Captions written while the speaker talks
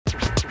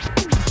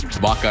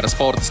Vakara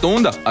sporta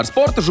stunda ar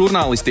sporta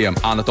žurnālistiem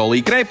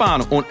Anatoliju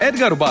Kreipānu un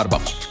Edgaru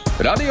Barbaku.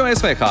 Radio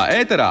SVH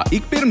ēterā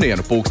ik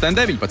pirmdienu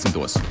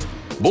 19.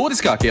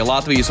 Būtiskākie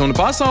Latvijas un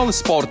pasaules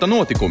sporta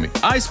notikumi,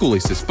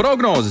 aizkulises,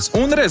 prognozes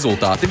un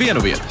rezultāti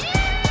vienvietā.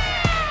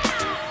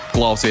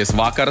 Klausies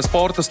Vakara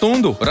sporta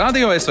stundu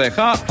Radio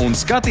SVH un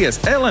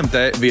skaties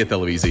LMT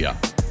viedtelevīzijā.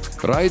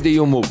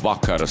 Raidījumu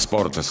Vakara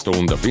sporta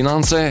stunda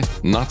finansē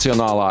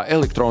Nacionālā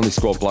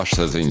elektronisko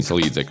plašsaziņas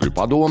līdzekļu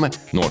padome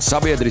no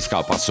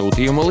sabiedriskā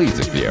pasūtījuma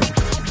līdzekļiem.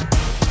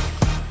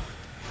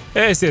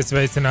 Esiet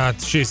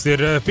sveicināti! Šis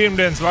ir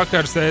pirmdienas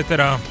vakars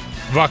ēterā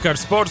Vakara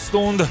sporta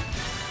stunda.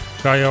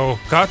 Kā jau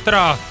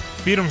katrā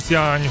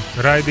pirmsjāņu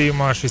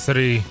raidījumā, šis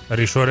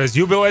arī šoreiz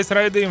jubilejas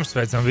raidījums.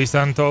 Sveicam visu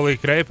Anatoliju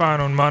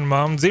Kreipānu un manu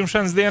mammu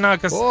dzimšanas dienā,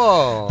 kas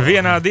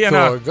vienā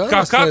dienā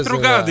kā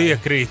katru gadu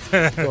iekrīt.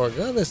 To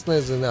gan es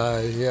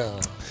nezināju, jā.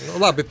 Nu,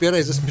 labi,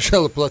 piereizes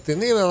Mišelu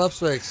Platinī vēl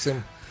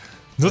apsveiksim.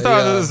 Nu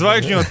tāda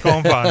zvaigžņot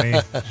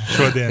kompānija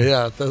šodien.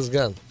 Jā, tas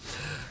gan.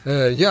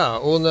 Jā,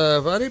 un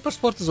arī par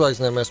sporta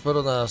zvaigznēm mēs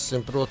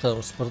parunāsim,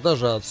 protams, par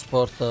dažādu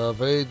sporta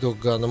veidu,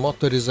 gan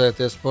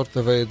motorizētie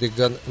sporta veidi,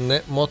 gan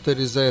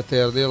nemotorizētie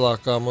ar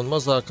lielākām un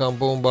mazākām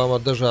bumbām,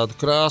 ar dažādu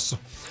krāsu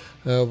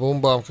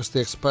bumbām, kas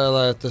tiek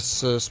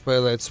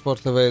spēlēt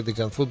sporta veidi,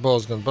 gan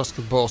futbols, gan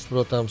basketbols,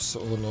 protams,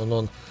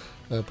 un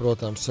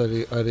protams,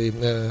 arī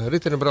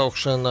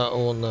riteņbraukšana,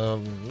 un,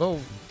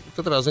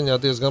 katrā ziņā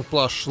diezgan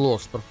plašs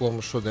loks, par ko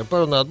mums šodien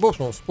parunāt.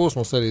 Būs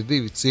mums arī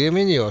divi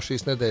ciemiņi, jo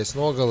šīs nedēļas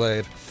nogalē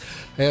ir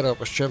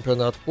Eiropas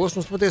čempionāta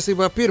posms.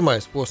 Patiesībā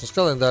pirmais posms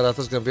kalendārā,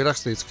 tas gan bija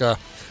rakstīts kā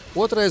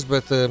otrais,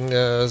 bet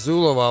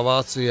Zulovā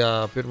Vācijā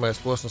pirmais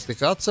posms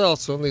tika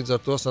atcelts, un līdz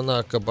ar to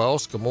sanāk, ka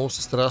Bauska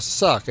mūsu trasa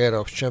sāk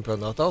Eiropas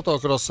čempionāta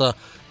autokrosā.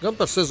 Gan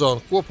par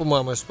sezonu kopumā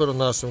mēs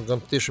parunāsim,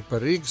 gan tieši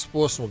par Rīgas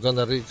posmu, gan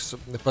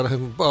par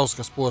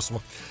Bauskas posmu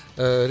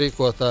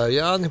rīkotāju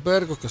Jāni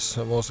Bergu, kas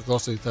mūsu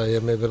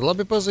klausītājiem jau ir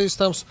labi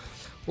pazīstams,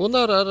 un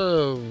ar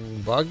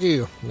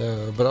bagiju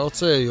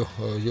braucēju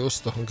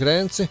Justu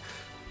Grenci,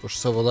 kurš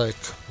savu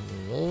laiku,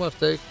 var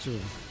teikt,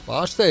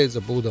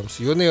 pārsteidza, būdams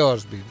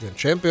juniors, bija gan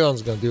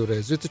čempions, gan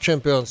divreiz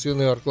vicečempions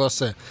junioru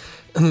klasē.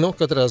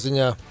 Katrā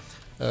ziņā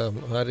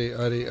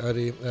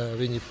arī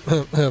viņi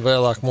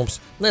mums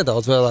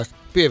nedaudz vēlāk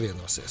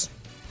pievienosies.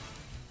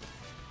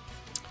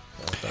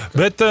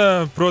 Bet,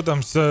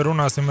 protams,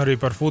 runāsim arī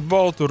par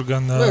futbolu. Tur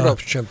gan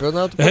Eiropas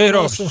čempionātu.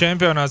 Eiropas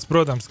čempionāts,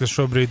 protams, kas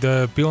šobrīd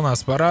pilnā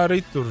sparā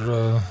arī. Tur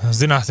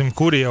zināsim,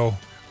 kuri jau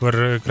var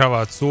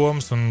kravāt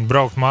somas un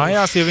braukt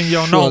mājās, ja viņi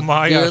jau nav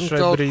mājās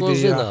šeit brīdī.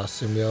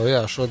 Zināsim jau,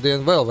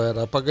 šodien vēl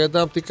vairāk.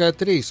 Pagaidām tikai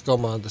 3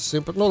 komandas.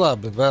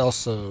 Labi,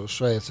 Vels,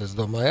 Šveice, es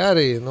domāju,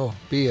 arī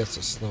 5.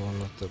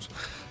 Tur.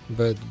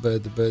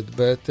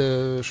 Bet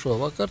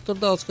šovakar tur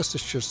daudz kas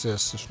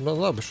izšķirsies.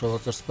 Labi,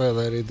 šovakar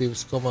spēlē arī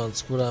 2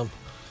 komandas, kurām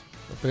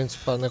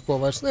principā neko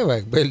vairs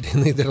nevajag.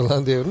 Beļģija,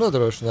 Nīderlanda ir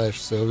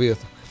nodrošinājuši sev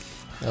vietu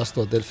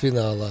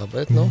astotdaļfinālā.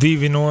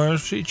 2 no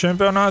šī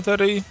čempionāta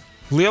arī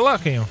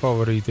lielākajiem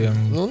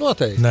favorītiem.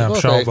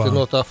 Noteikti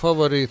no tā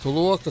favorītu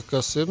loka,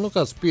 kas ir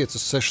kāds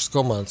 5-6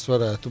 komandas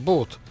varētu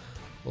būt.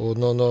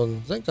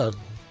 Zin kā,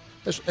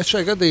 es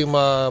šajā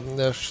gadījumā,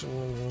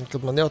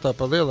 kad man jautā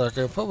par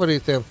lielākajiem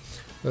favorītiem,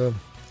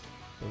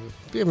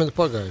 pieminu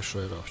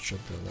pagājušo Eiropas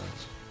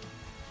čempionātu.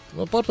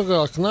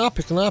 Portugāla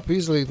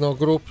knapi izlīd no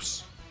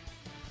grupas.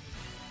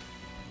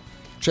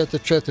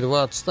 4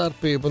 vārtu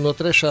starpību no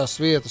 3.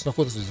 vietas.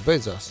 Ko tas viss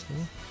beidzās?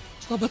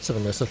 Labi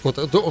atceramies.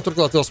 Un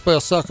turklāt vēl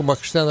spēles sākumā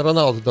Cristiano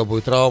Ronaldo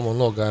dabūja traumu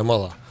un nogāja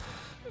malā.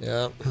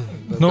 Jā,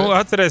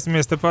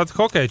 atcerēsimies tepat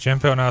hokeja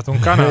čempionātu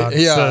un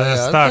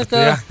Kanādas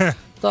startu.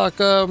 Tā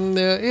kā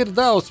ir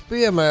daudz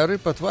piemēru,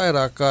 ir pat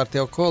vairāk kārt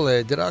jau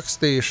kolēģi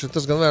rakstījuši,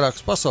 tas gan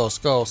vairākas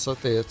pasaules kausa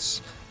attiecas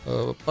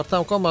par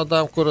tām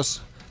komandām, kuras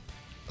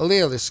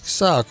lieliski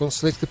sāk un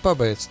slikti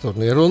pabeidz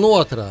turnīru un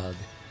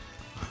otrādi.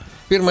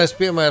 Pirmais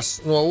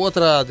piemērs no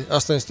otrādi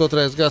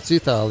 82. gads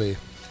Itālija.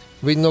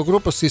 Viņi no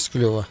grupas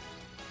izkļuva.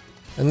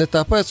 Ne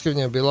tāpēc, ka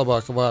viņiem bija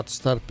labāka vārtu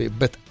starpība,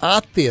 bet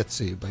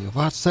attiecība, jo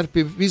vārtu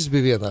starpība viss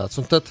bija vienāds.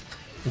 Un tad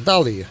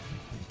dalīja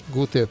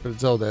gūtie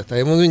pret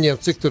zaudētājiem. Un viņiem,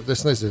 cik tur,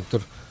 es nezinu,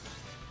 tur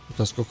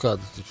tas kaut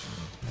kāda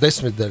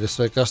 10 daļas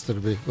vai kas tur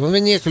bija. Un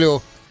viņi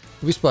iekļuva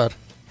vispār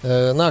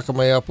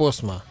nākamajā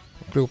posmā.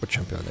 Kļuva par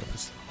čempioniem.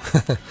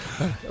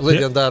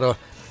 Leģendāro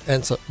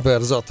Enzo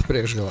Berzota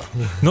priekšgalā.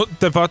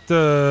 Tepat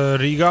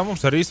Rīgā mums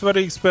arī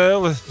svarīga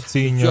spēle.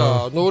 Cīņa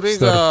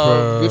Rīgā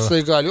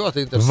virslīgā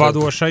ļoti interesanti.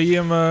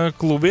 Vadošajiem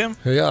klubiem.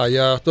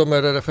 Jā,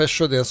 tomēr RFS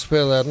šodien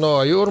spēlē ar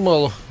Noa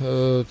Jūrmalu.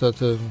 Tad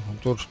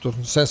tur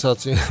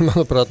sensācija,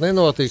 manuprāt,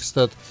 nenotiks.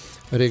 Tad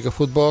Rīga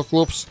futbola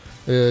klubs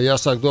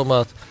jāsāk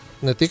domāt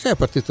ne tikai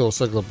par titulu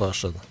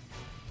saglabāšanu,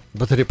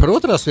 bet arī par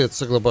otrās vietas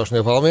saglabāšanu,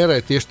 jo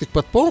Valmierai tieši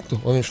tikpat punktu.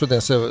 Un viņš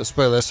šodien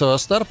spēlē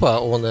savā starpā.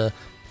 Un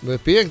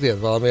piekdien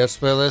Valmiera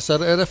spēlēs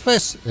ar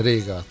RFS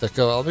Rīgā. Tā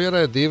kā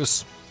Valmierai 2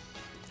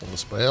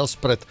 spēles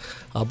pret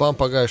abām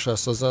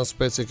pagājušās sezonas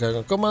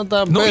spēcīgākām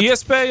komandām.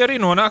 Iespēja arī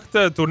nonākt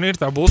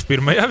turnīra tabulas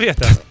pirmajā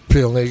vietā.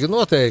 Pilnīgi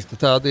noteikti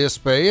tāda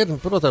iespēja ir.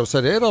 Protams,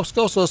 arī Eiropas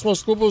kausos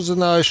mūsu klubu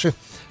uzzinājuši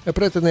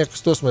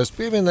pretiniekus, tos mēs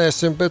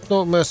pieminēsim, bet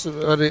mēs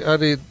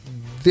arī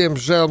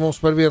diemžēl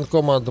mums par vienu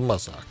komandu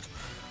mazāk.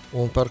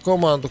 Un par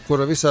komandu,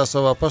 kura visā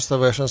savā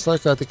pastāvēšanas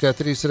laikā tikai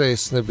 3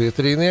 reizes nebija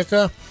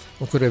trīniekā,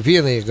 un kura ir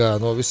vienīgā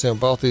no visiem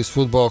Baltijas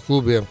futbola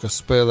klubiem, kas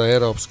spēlē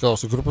Eiropas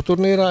kausa grupu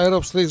turnīrā,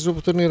 Eiropas līgas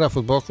grupu turnīrā,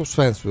 futbola klubs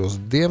Ventspils.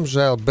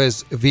 Diemžēl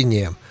bez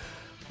viņiem.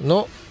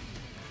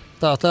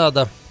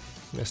 Tāda,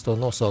 es to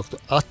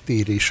nosauktu,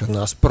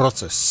 attīrīšanās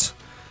process.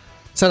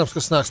 Cerams,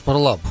 kas nāks par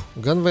labu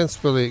gan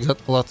Ventspilī, gan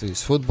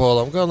Latvijas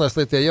futbolam. Galvenais,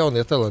 lai tie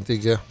jaunie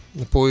talantīgie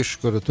puiši,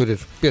 kuri tur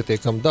ir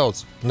pietiekami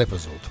daudz,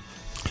 nepazūtu.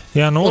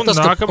 Jā, un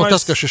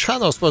tas, ka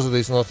Šišanovs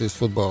pazudīs no Latvijas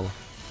futbola,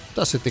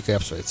 tas ir tikai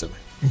apsveicami.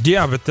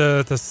 Jā, bet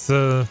tas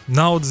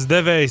naudas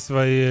devējs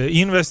vai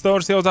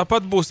investors jau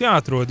tāpat būs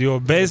jāatrod, jo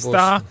bez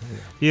tā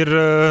ir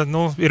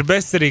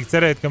bezcerīgi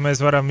cerēt, ka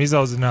mēs varam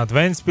izaudzināt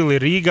Ventspili,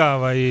 Rīgā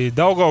vai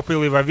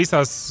Daugavpilī vai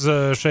visās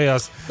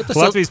šajās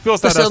Latvijas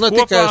pilsētās kopā. Tas jau ne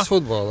tikai uz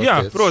futbolu. Jā,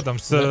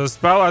 protams,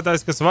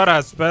 spēlētājs, kas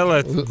varētu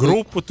spēlēt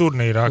grupu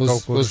turnīrā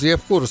kaut kur. Uz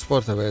jebkuru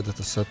sporta veidu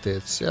tas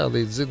attiecas, jā,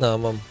 līdz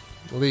zināmam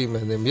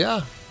līmenim, jā,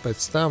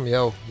 pēc tam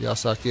jau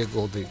jāsāk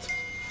ieguldīt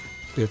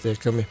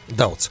pietiekami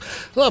daudz.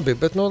 Labi,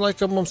 bet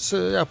laikam mums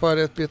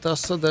jāpāriet pie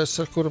tās sadaļas,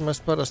 ar kuru mēs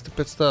parasti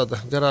pēc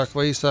tāda garāka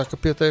vai īsāka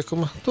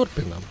pieteikuma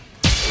turpinām.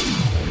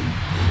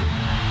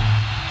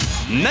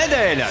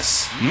 Nedēļas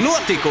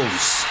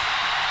notikums!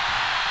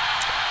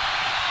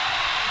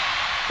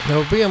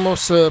 Bija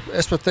mums,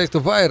 es pat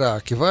teiktu,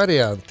 vairāki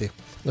varianti.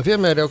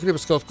 Vienmēr jau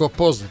gribas kaut ko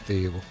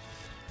pozitīvu.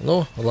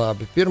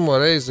 Labi, pirmo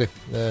reizi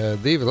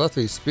 2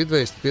 Latvijas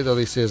speedwayisti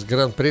piedalīsies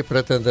Grand Prix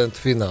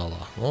pretendentu finālā.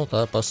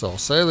 Tā ir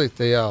pasaules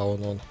elite, jā,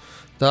 un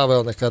tā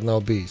vēl nekad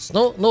nav bijis.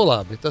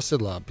 Labi, tas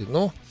ir labi.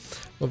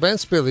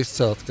 Ventspili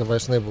izcelt, ka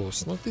vairs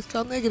nebūs. It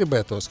kā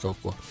negribētos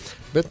kaut ko.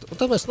 Bet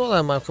tad mēs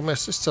nolēmām, ka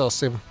mēs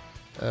izcelsim,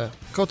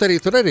 kaut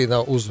arī tur arī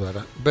nav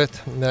uzvara, bet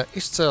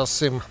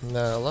izcelsim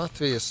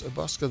Latvijas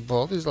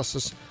basketbola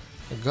izlases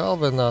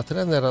galvenā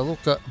trenera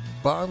Luka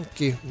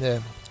Banki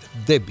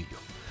debiju.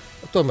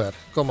 Tomēr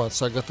komanda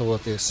sāk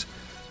gatavoties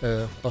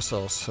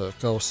pasaules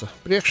kausa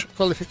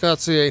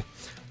priekškvalifikācijai.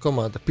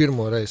 Komanda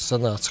pirmo reizi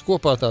sanāca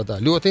kopā tādā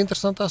ļoti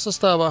interesantā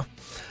sastāvā.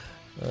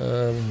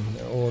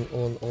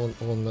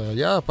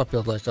 Jā,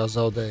 papildlaikā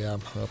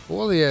zaudējām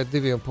Polijai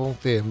 2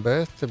 punktiem,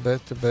 bet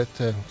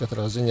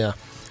katrā ziņā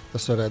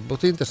tas varētu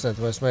būt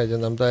interesanti. Mēs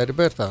mēģinām Dairi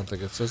Bertānu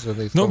tagad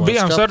sazvanīt.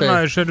 Bijām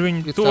sarunājuši ar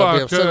viņu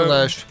tuvāk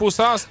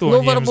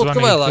 7:08. Varbūt, ka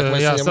vēlāk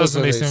mēs viņam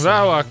sazvanīsim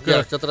vēlāk.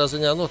 Jā, katrā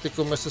ziņā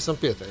notikumu mēs esam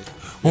pieteikti.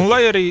 Un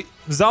lai arī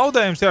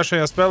zaudējums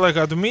šajā spēlē,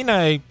 kā tu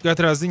minēji,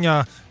 katrā ziņā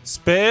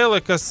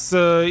spēle, kas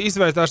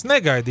izvērtās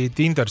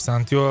negaidīti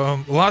interesanti, jo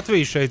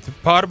Latvija šeit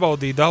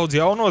pārbaudīja daudz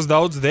jaunos,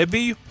 daudz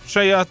debiju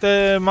šajā te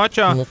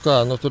mačā.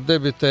 Tur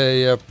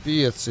debitēja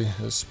 5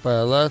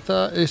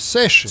 spēlētāji,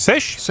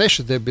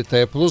 6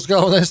 debitēja plus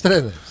galvenais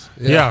treneris.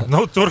 Jā,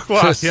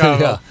 turklāt,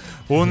 jā.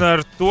 Un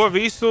ar to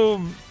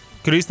visu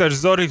Kristers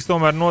Zorīgs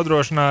tomēr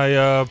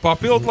nodrošināja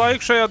papildu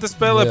laiku šajā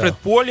spēlē pret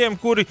poļiem,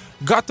 kuri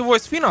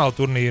gatavojas fināla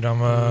turnīram.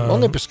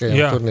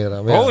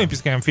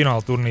 Olimpiskajam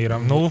fināla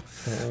turnīram.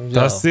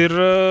 Tas ir...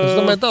 Es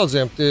domāju,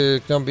 daudziem,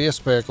 kam bija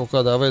iespēja kaut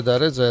kādā veidā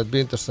redzēt,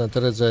 bija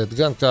interesanti redzēt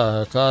gan kā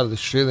Kārlis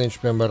Šiliņš,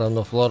 piemēram,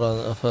 no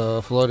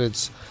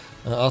Floridas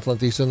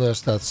Atlantijas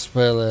universitātes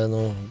spēlē.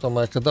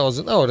 Domāju, ka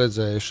daudzi nav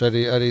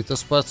redzējuši. Arī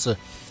tas pats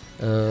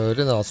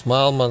Rinalds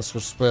Malmans,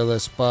 kurš spēlē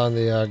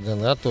Spānijā,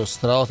 gan Arturs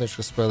Strautniņš,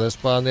 kas spēlē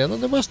Spānijā.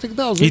 Nemaz tik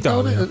daudz.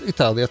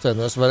 Itālijā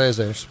atvainojos,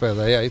 reizē viņš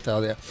spēlē,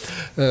 Itālijā.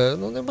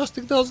 Nemaz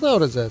tik daudz nav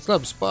redzēts.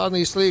 Labi,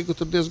 Spānijas līgu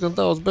tur diezgan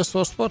daudz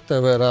beso sporta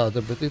TV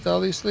rāda, bet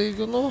Itālijas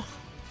līgu,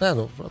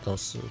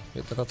 protams,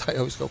 internetā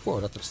jau visu kaut ko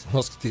var atrast,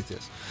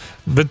 noskatīties.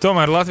 Bet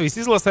tomēr Latvijas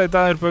izlasē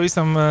tā ir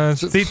pavisam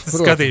cita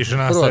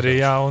skatīšanās arī,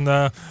 jā,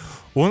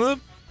 un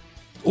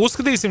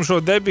uzskatīsim šo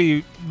debiju,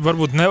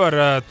 varbūt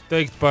nevarētu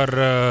teikt par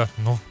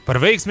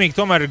veiksmīgu,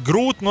 tomēr ir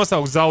grūti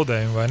nosaukt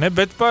zaudējumu, vai ne,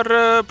 bet par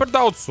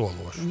daudz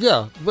sološu. Jā,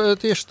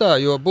 tieši tā,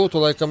 jo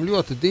būtu laikam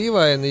ļoti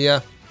dīvaini, ja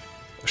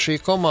šī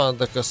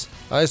komanda, kas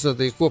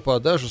aizvadīja kopā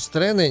dažus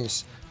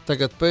treniņus,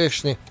 tagad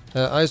pēkšņi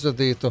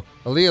aizvadītu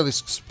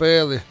lielisku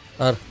spēli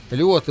ar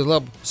ļoti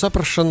labu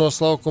saprašanos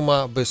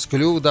laukumā, bez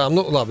kļūdām,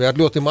 labi, ar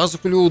ļoti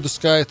mazu kļūdu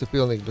skaitu,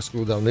 pilnīgi bez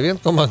kļūdām.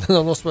 Neviena komanda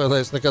nav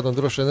nospēlējusi, nekad un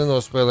droši vien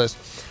nenospēlēs.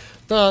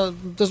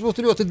 Tas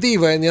būtu ļoti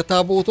dīvaini, ja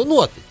tā būtu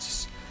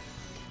noticis.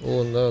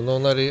 Un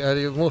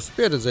arī mūsu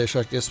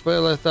pieredzējušākie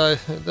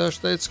spēlētāji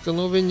daži teica, ka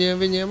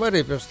viņiem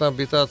arī pirms tam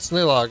bija tāds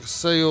nelāgas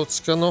sajūtas,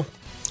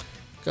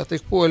 ka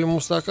tik poļi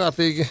mums tā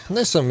kārtīgi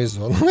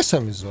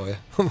nesamizoja.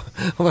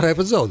 Varēja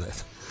pat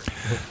zaudēt.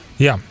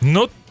 Jā,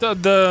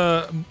 tad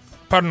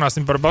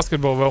parunāsim par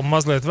basketbolu vēl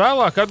mazliet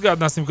vēlāk.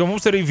 Atgādināsim, ka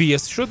mums arī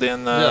viesi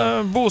šodien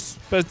būs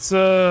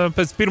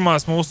pēc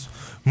pirmās mūsu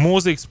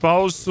mūzikas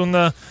pauzes.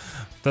 Un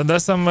tad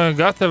esam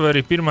gatavi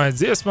arī pirmai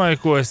dziesmai,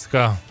 ko es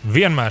kā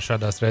vienmēr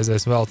šādās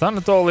reizēs veltu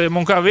Anatolijam.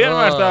 Un kā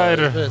vienmēr tā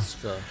ir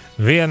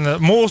viena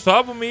mūsu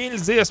abu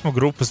mīļu dziesmu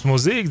grupas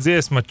mūzika,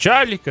 dziesma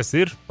Čaļi, kas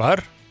ir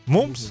par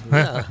mums.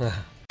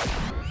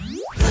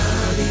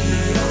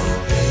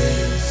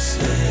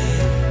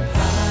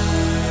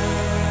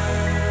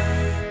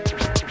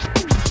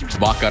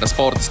 Vakara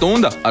sporta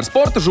stunda ar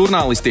sporta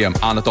žurnālistiem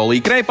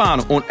Anatoliju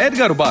Kreipānu un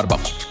Edgaru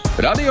Barbaku.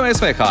 Radio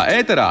SVH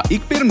ēterā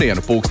ik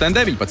pirmdienu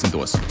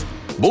 19.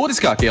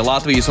 Būtiskākie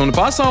Latvijas un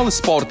pasaules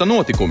sporta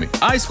notikumi,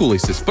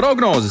 aizkulises,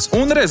 prognozes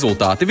un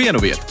rezultāti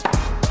vienviet.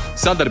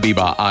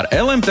 Sadarbībā ar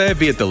LMT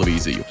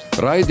Viedtelevīziju.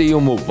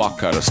 Raidījumu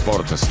Vakara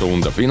sporta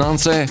stunda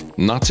finansē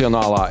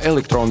Nacionālā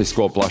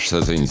elektronisko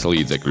plašsaziņas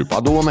līdzekļu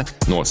padome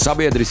no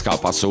sabiedriskā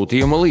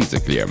pasūtījuma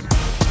līdzekļiem.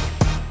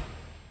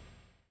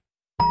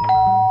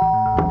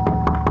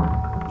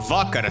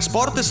 Vakara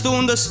sporta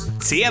stundas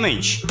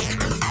ciemiņš.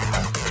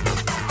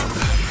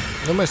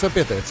 Mēs jau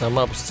pieteicām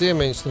abus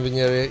ciemiņus, un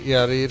viņi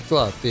arī ir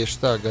klāt. Tieši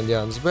tā, gan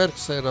Jānis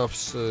Bergs,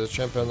 Eiropas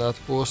čempionāta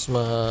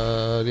posma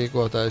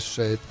rīkotājs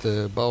šeit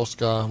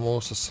Bauskā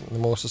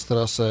mūsu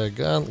trasē,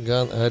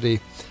 gan arī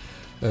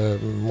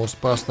mūsu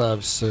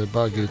pārstāvis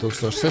Bagī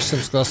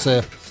 1600 klasē,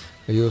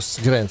 Jūs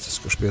Grences,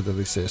 kurš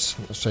piedalīsies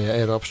šajā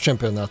Eiropas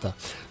čempionātā.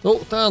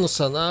 Tā nu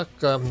sanāk,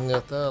 ka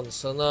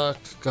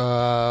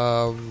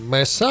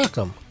mēs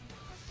sākam,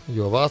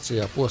 jo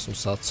Vācijā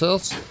posms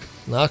atcelts.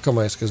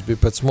 Nākamais, kas bija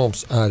pēc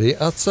mums, arī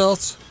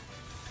atcelts.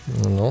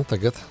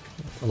 Tagad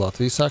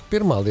Latvija sāk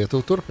pirmā,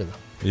 Lietuva turpina.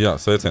 Jā,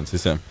 sveiciens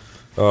visiem.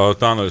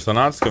 Tā nu ir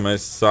sanācis, ka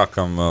mēs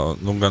sākam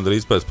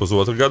gandrīz pēc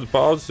pusotru gadu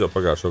pauzes, jo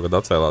pagājušo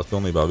gadu atcēlās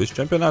pilnībā viss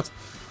čempionāts.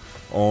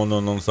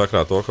 Un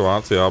sakrā to, ka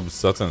Vācijā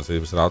abas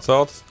sacensības ir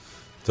atceltas,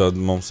 tad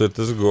mums ir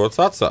tas gods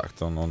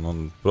atsākt.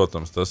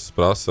 Protams, tas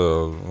prasa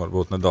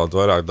varbūt nedaudz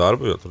vairāk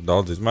darbu, jo tur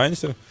daudz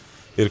izmaiņas ir.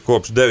 Ir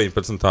kopš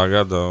 19.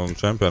 gada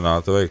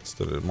čempionāta veikts.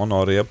 Tur ir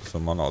monoriepas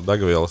un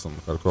monodegvielas, un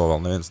ar ko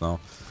vēl neviens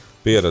nav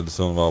pieredzis,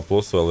 un vēl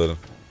plus vēl ir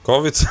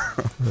Covid.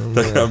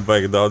 Tā kā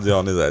baigi daudz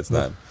jaunu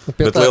izaicinājumu.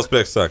 Bet liels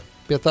prieks sāk.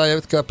 Pie tā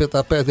jau pie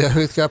tā pēdējā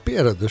ir kā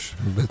pieraduši,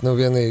 bet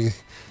vienīgi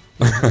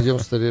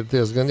jums tur ir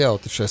diezgan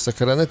jautri šajā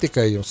sakarā. Ne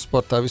tikai jums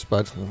sportā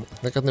vispār.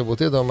 Nekad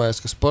nebūtu iedomājies,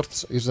 ka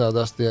sports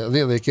izrādās tie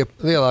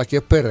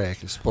lielākie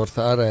perēkļi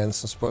sporta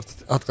arēnas un sporta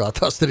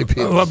atklātās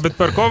tribīnes. Labi, bet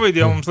par Covid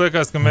jau mums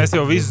liekas, ka mēs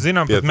jau visu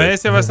zinām, bet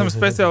mēs jau esam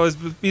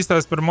speciālisti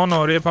izstāst par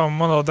monoriepām un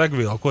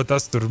monodegvielu. Ko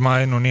tas tur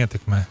maina un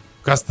ietekmē?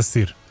 Kas tas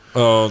ir?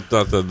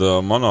 Tātad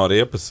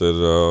monoriepas ir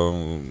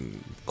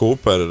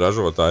Cooper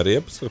ražotāja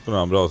riepas, ar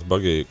kurām brauc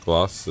bagī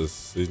klases,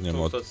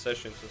 izņemot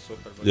 1600 un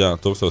superbagī. Jā,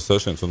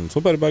 1600 un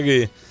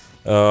superbagī.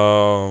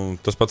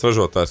 Tas pats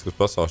ražotājs, kas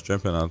pasaules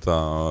čempionātā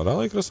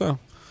rallykrosā.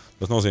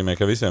 Tas nozīmē,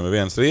 ka visiem ir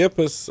viens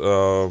riepas.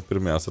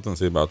 Pirmajā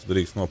sacensībā tu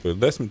drīkst nopirkt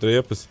 10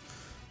 riepas,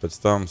 pēc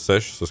tam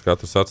 6 uz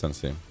katru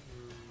sacensību.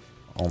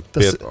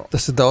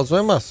 Tas ir daudz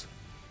vai maz?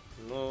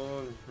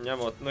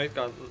 Ņemot, it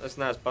kā es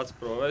neesmu pats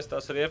provējis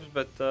tās riepas,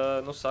 bet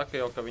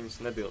saka jau, ka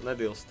viņas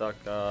nedilst tā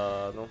kā,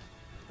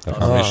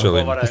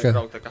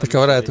 tā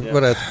kā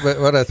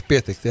varētu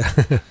pietikt, jā.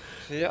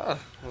 Jā,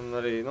 un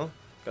arī,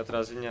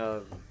 katrā ziņā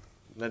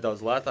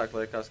nedaudz lētāk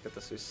liekas, ka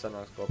tas viss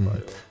sanāks kopā.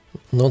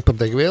 Un par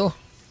degvielu?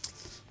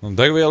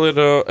 Degviela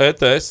ir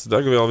ETS,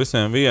 degviela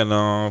visiem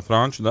viena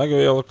franču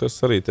degviela, kas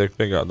arī tiek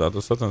piegādāta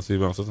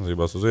sacensībās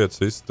uz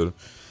vietas, viss tur.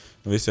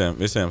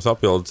 Visiem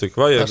sapildu, cik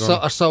vajag.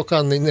 Ar savu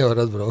kāniņu nevar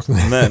atbraukt.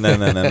 Nē,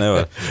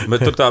 nevar.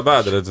 Bet tur tā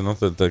bēda, redzi,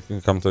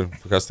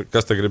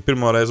 kas te grib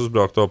pirmo reizi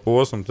uzbraukt to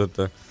posmu,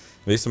 tad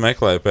visi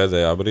meklēja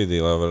pēdējā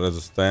brīdī, lai var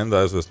redzēt stendu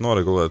aizvest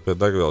noregulēt pie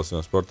degvielas,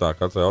 jo sportā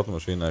katrai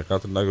automašīnai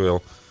katra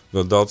degviela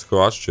ļoti daudz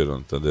ko atšķir,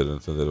 un tad ir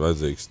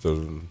vajadzīgs tur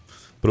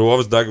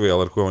provas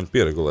degviela, ar ko viņi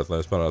pieregulēt,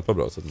 lai es varētu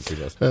pabraukt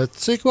attiecībās.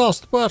 Cik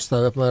valstu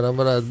pārstāvi apmēram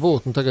varētu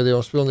būt? Tagad jau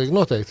mums pilnīgi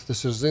noteikti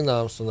tas ir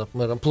zināms, un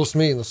apmēram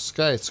plus-mīnus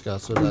skaits,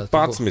 kāds varētu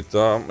 11, būt.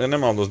 Ja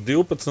nemaldos,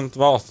 12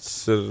 valstis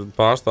ir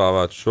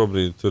pārstāvētas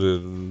šobrīd, tur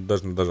ir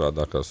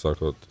dažādākās,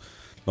 sākot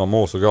no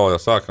mūsu galā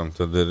sākam,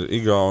 tad ir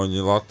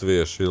igauņi,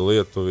 latvieši,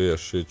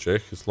 lietuvieši,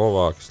 čehi,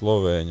 slovāki,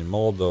 slovēņi,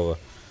 Moldova,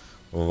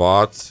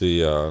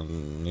 Vācija,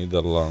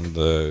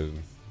 Nīderlande,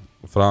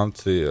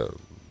 Francija,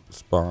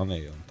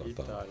 Spānija un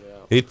tā.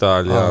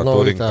 Itālijā,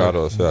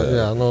 Turinkāros.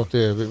 Jā,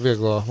 tie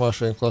vieglo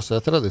mašīnu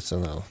klasē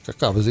tradicionāli.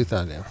 Kā bez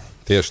Itālijām?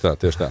 Tieši tā.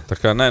 Tā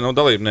kā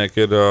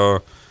dalībnieki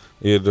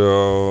ir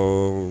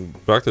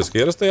praktiski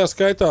ierastajā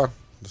skaitā,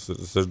 tas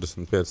ir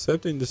 65,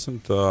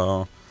 70,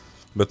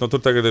 bet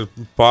tur tagad ir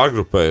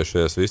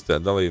pārgrupējušies visi tie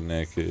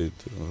dalībnieki.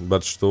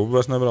 Berts Štūba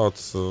vairs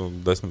nebrauc,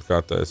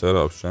 10-kārtējs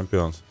Eiropas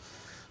čempions.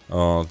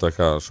 Tā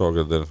kā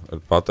šogad ir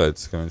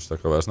pateicis, ka viņš tā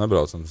kā vairs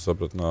nebrauc, un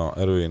sapratu no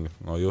Ervīna,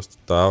 no Justa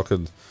tēla,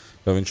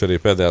 ka viņš arī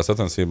pēdējā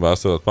sacensībā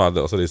esot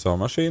pārdevis arī savu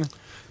mašīnu.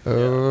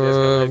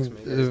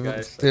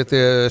 Tie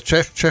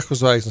Čehu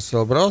zvaigznes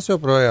vēl brauc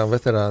joprojām,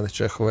 veterāni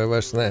Čehu vai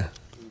vairs ne?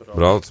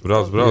 Brauc.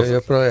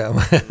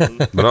 Joprojām.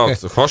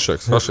 Brauc,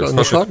 Hošeks.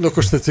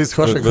 Kurš te cits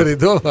Hošek arī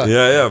domā?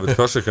 Jā, bet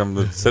Hošekam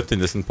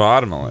 70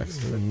 pāri, man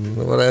liekas.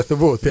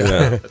 Varētu būt, jā.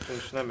 Bet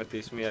viņš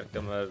nemetīs mieru,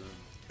 kamēr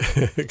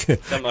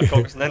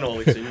kaut kas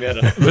nenoliks viņu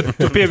mierā. Bet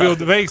tu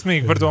piebildi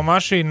veiksmīgi par to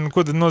mašīnu.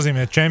 Ko tad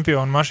nozīmē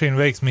čempionu mašīnu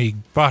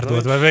veiksmīgi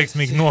pārdot vai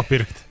veiksmīgi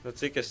nopirkt?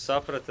 Cik es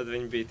sapratu, tad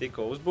viņi bija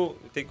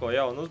tikko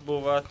jaunu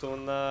uzbūvēti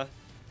un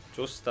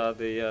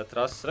uzstādīja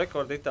trases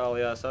rekordu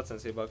Itālijā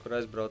sacensībā, kur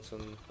aizbrauc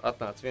un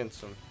atnāca viens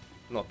un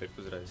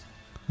nopirka uzreiz.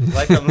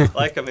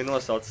 Laikam ir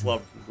nosaucis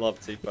labu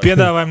ciparu.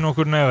 Piedāvājumu, no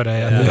kur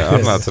nevarēja. Jā,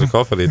 atnāca ar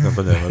koferīti un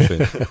paņēma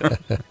mašīnu.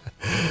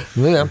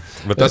 Nu, jā.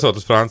 Bet esot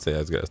uz Franciju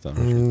aizgājis tam.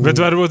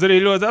 Bet varbūt arī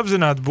ļoti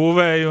apzināti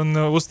būvēja un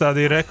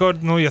uzstādīja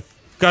rekordu. Nu, ja,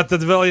 kā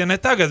tad vēl, ja ne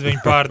tagad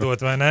viņi pārdot,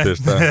 vai ne?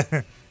 Tieši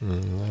tā.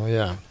 Nu,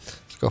 jā.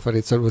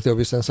 Koferīts varbūt jau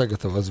bija sen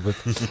sagatavots,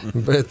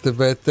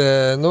 bet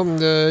nu,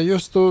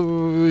 jūs tu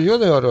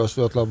junioros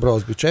ļoti labi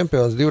brauc, bija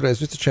čempions, 2 reizes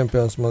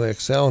vicečempions, man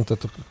liekas, jā, un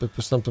tad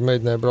pēc tam tu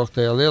mēģināji braukt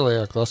tajā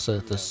lielajā klasē,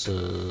 tas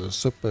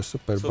super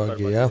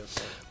buggy, jā.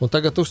 Un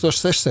tagad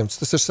 1600,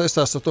 tas ir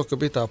saistās ar to, ka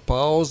bija tā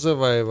pauze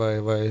vai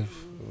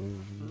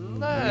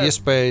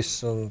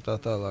iespējas un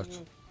tā tālāk.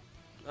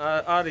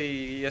 Arī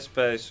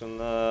iespējas un...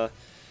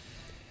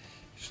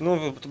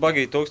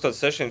 Bagī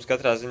 1600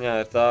 katrā ziņā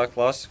ir tā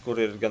klase, kur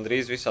ir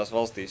gandrīz visās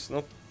valstīs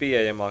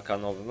pieejamākā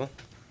no,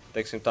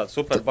 teiksim, tāda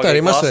superbagī klase. Tā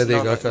arī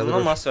masveidīgākā.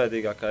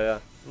 Masveidīgākā, jā.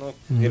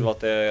 Ir vēl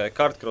tie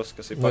kartkrosi,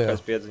 kas ir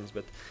pakaļs piedziņas,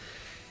 bet,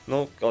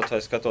 kaut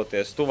vai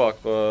skatoties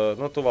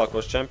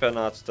tuvākos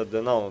čempionātus, tad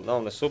nav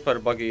ne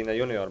superbagī, ne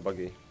junior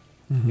bagī.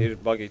 Ir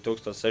bagī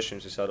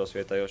 1600 visādos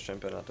vietējos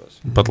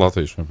čempionātos. Pat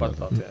Latvijas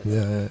čempionātos.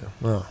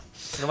 Jā.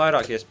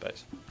 Vairāk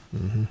iespējas.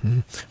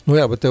 Nu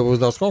jā, bet tev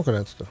būs daudz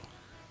konkurentu tur.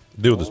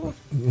 20.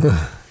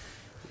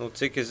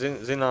 Cik ir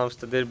zināms,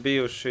 tad ir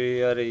bijuši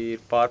arī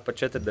pār pa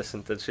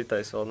 40, tad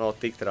šitais vēl nav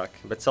tik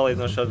traki. Bet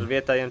salīdzinoši ar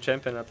vietējiem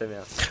čempionātiem,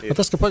 jā.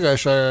 Tas, ka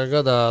pagājušajā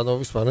gadā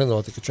vispār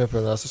nenotika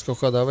čempionāts, tas kaut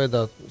kādā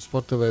veidā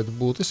sporta veidu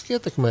būtiski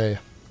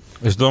ietekmēja.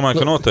 Es domāju,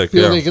 ka noteikti,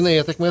 jā. Pilnīgi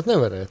neietekmēt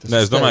nevarēja.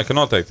 Es domāju, ka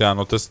noteikti, jā.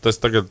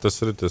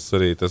 Tas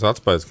arī tas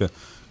atspējas, ka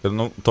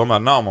tomēr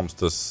nav mums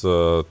tas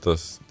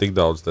tik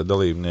daudz te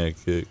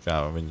dalībnieki,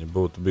 kā viņi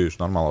būtu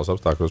bijuši normālos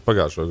apstākļos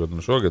pagājušo gadu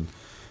un šogad.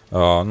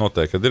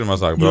 Noteikti, kad ir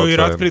mazāk braucēji. Jo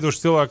ir atkrituši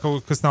cilvēki,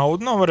 kas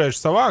naudu nav varējuši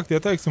savākt, ja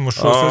teiksim, uz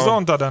šo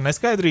sezonu tādā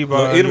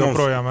neskaidrībā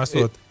joprojām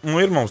esot.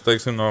 Ir mums,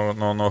 teiksim,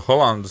 no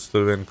Holandas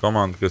tur viena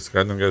komanda, kas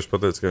skaidrgaiši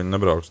pateica, ka viņi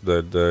nebrauks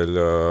dēļ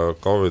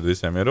Covid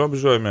visiem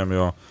ierobežojumiem,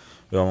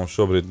 jo mums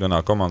šobrīd vienā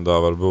komandā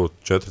var būt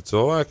 4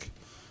 cilvēki.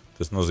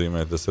 Tas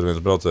nozīmē, tas ir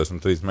viens braucējs un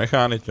 3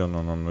 mehāniķi,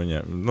 un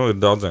viņiem, ir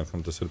daudziem,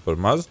 kam tas ir par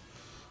maz.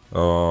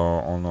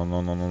 Un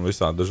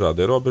visādi dažādi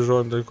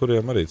ierobežojumi,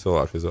 kuriem arī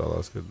cilvēki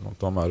izvēlās, ka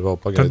tomēr vēl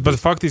pagaidīt.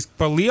 Bet faktiski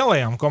par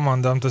lielajām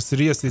komandām tas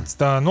ir iesits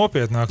tā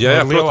nopietnāk,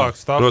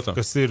 lielāks stāvs,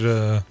 kas ir...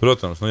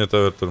 Protams, ja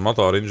tev ir tur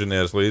motora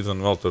inženieris līdzi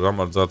un vēl tur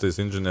amortizācijas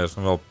inženieris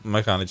un vēl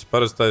mehāniķis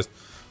parastais,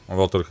 un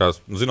vēl tur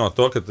kāds, zinot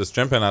to, ka tas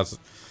čempionāts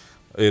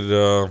ir...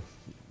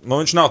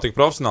 viņš nav tik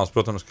profesionāls,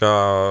 protams, kā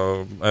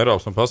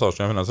Eiropas un pasaules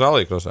čempionāts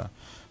rallija-krosā,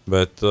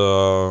 bet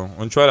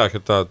viņš vairāk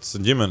ir tāds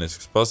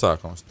ģimenisks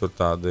pasākums, tur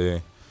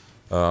tādi...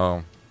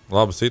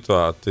 labi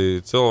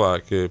situēti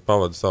cilvēki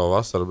pavada savu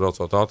vasaru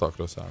braucot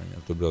autokrosā.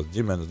 Viņiem tur brauc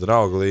ģimenes,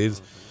 draugi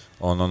līdzi.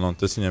 Un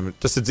tas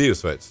ir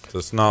dzīvesveids.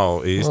 Tas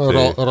nav īsti...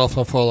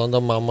 Ralfam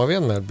Follandam mamma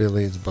vienmēr bija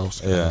līdzi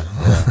Bauskā.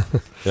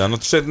 Jā,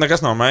 šeit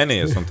nekas nav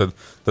mainījies. Un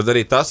tad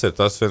arī tas ir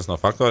viens no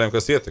faktoriem,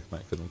 kas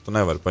ietekmē. Kad tu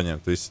nevari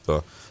paņemt visu to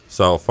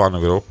savu fanu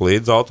grupu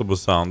līdzi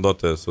autobusā un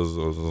doties uz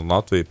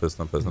Latviju, pēc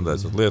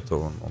nedēļas uz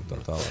Lietuvu un tā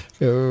tālāk.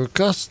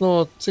 Kas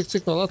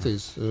cik no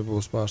Latvijas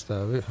būs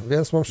pārstāvi?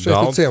 Viens mums šeit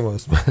ir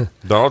ciemos.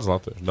 Daudz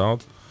latviešu,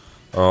 daudz.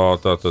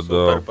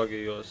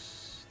 Superbagījos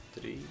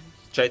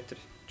 4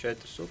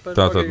 superbagījos.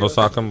 Tātad,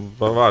 sākam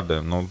par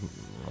vārdiem.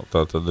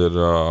 Tātad ir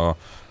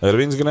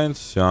Ervins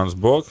Grents, Jānis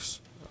Boks,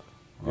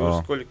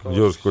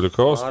 Juris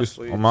Kuļikovskis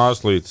un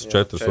Mārs Lītis,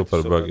 4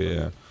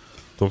 superbagījā.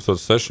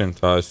 1600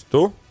 tā esi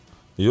tu.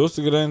 Jūs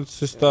Grents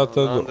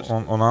tātad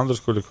un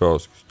Andris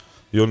Kuļikovskis.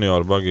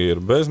 Junior bagī ir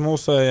bez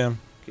mūsējiem.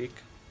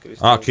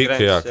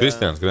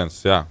 Kristians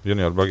Grents, jā.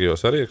 Junior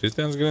bagījos arī ir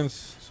Kristians Grents.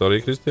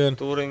 Sorry, Kristian.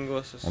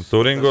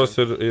 Turingos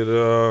ir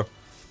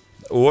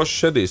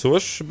Šedijs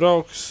Ošs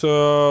brauks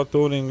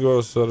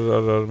Turingos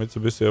ar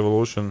Mitsubishi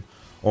Evolution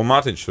un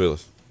Mārtiņš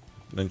Švilis.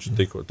 Viņš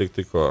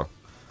tikko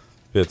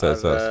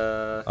pieteicās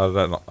ar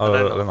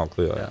Renault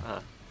Clio.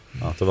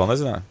 Tu vēl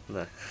nezināji?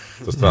 Nē.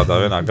 Tu strādā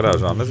vienā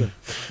garāžā, nezinu.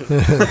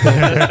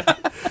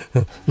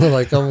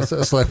 Laikam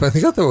slēpeni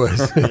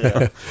gatavojas.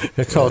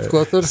 Kaut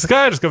ko tur...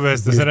 Skaidrs,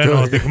 kāpēc tas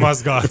Renault tik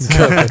mazgāts.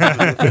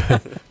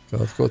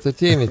 Kaut ko tur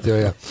ķīmīt,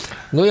 jo jā.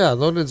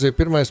 Redzīju,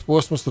 pirmais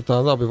posms, tur tā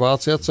labi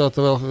Vācija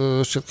atcelta,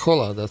 vēl šeit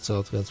Holanda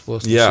atcelta viens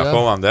posms. Jā,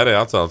 Holanda arī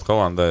atcelta.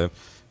 Holandai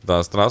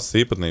tās trases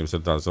īpatnības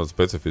ir tādas ļoti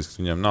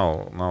specifiskas. Viņiem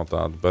nav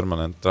tāda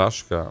permanenta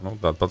traša, kā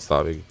tāda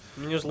patstāvīga.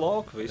 Viņi uz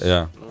lauku visu.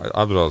 Jā,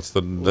 atbrauc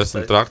tur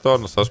 10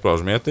 traktori,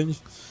 sasprauž mietiņus,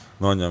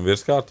 noņem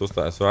virskārtu,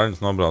 uzstājas vaļņus,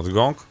 nobrauc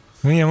gonku.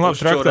 Viņiem labi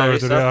traktori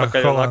tur,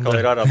 Holandai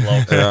ir arab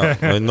lauks. Jā,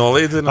 viņi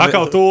nolīdzina.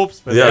 Akal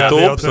tūps. Jā,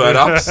 tūps vai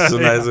raps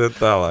un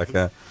aiziet tālāk,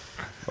 jā.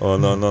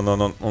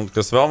 Un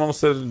kas vēl mums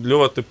ir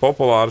ļoti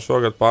populāri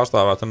šogad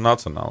pārstāvēt ir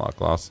nacionālā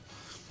klase.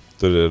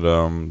 Tur ir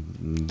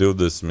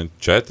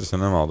 24, ja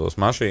nemaldos,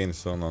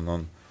 mašīnas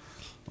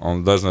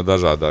un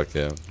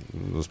dažādākie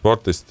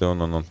sportisti.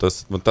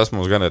 Tas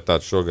mums gan ir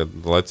tāds šogad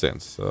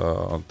leciens.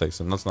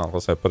 Teiksim, nacionālā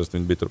klasē parasti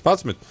viņi bija tur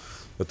 11,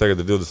 bet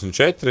tagad ir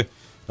 24.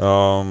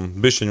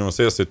 Bišķiņi mums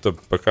iesita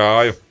pa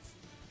kāju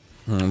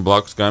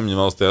blakus kaimiņu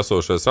valstī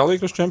esošais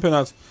rallija-krosa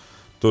čempionāts.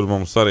 tur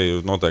mums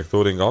arī noteikti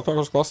Touringa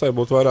autokrosa klasē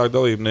būtu vairāk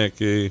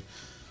dalībnieki.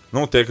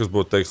 Nu, tie, kas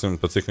būtu, teiksim,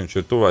 pat cik viņš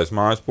ir tuvais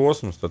mājas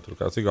posms, tad tur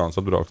kāds igauns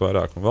atbraukt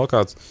vairāk un vēl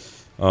kāds.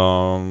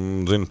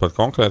 Zinu pat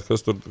konkrēti,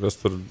 kas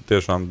tur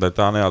tiešām dēļ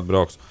tā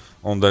neatbrauks.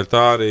 Un dēļ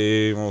tā arī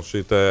mums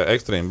šī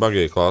ekstrīma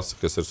bagīja klase,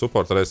 kas ir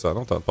supporta reisā,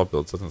 nu, tāda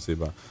papildus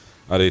sacensībā.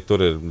 Arī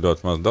tur ir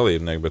ļoti maz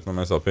dalībnieku, bet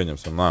mēs vēl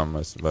pieņemsim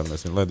lēmumu, vai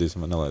mēs viņu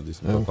ledīsim vai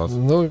nelaidīsim.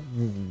 Nu,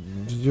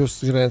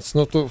 jūs, Grēns,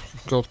 nu, tu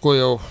kaut ko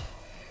jau,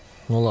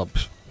 nu,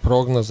 labi.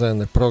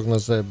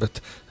 Neprognozē, bet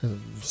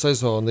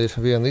sezona ir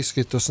viena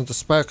izskritus, un tas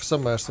spēka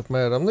samērs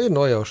apmēram ir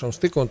nojaušams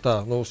tik un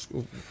tā.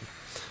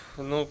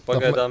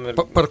 Pagaidām ir...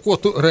 Par ko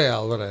tu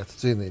reāli varētu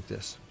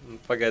cīnīties?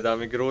 Pagaidām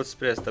ir grūti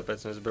spriest,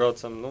 tāpēc mēs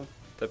braucam,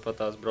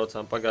 tepatās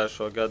braucām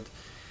pagājušo gadu.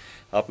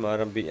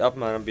 Apmēram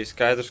bija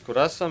skaidrs,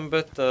 kur esam,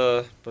 bet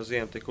pa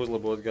ziemu tika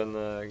uzlabot gan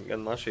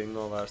mašīnu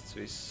novērsts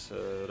viss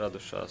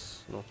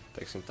radušās,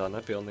 teiksim tā,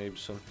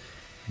 nepilnības.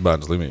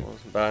 Bērnu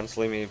slimības. Bērnu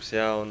slimības,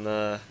 jā, un...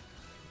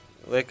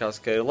 Liekas,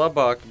 ka ir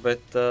labāk,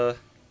 bet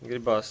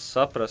gribās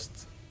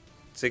saprast,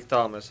 cik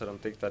tālu mēs varam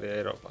tikt arī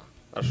Eiropā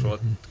ar šo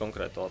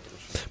konkrētu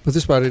automašīnu. Bet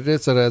vispār ir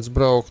iecerēts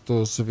braukt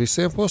uz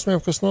visiem posmiem,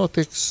 kas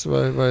notiks,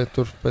 vai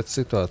tur pēc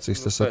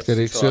situācijas tas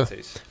atkarīgs?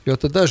 Jo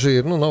tad daži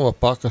ir, Nova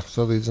Paka,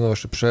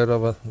 salīdzinoši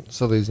Pšerova,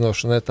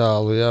 salīdzinoši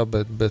netālu, jā,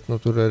 bet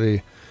tur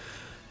arī...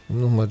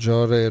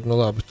 Maģore ir,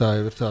 labi, tā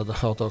jau ir tāda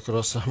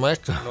autokrosa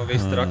meka.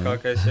 Viss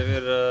trakākais jau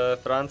ir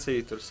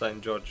Francija, tur Saint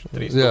George,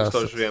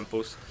 3001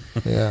 pusi.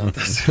 Jā.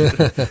 Tas ir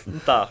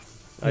tā,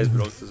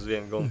 aizbraukt uz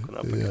vienu gumku un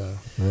apakaļ.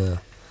 Jā.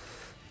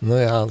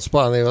 Jā, un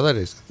Spānija vēl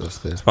arī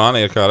skatās.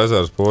 Spānija ir kā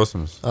rezerves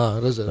posms.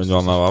 Rezerves. Viņa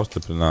vēl nav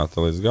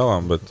apstiprināta līdz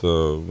galam,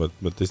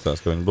 bet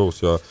izstāsta, ka viņa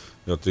būs, jo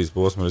 3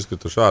 posmi ir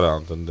izkrituši ārā,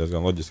 un tad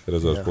diezgan loģiski, ka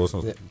rezerves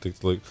posms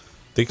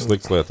tiks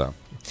likts lietā.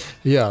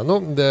 Jā,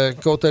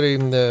 kaut arī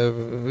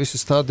visi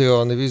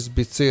stadioni, viss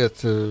bija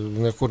ciet,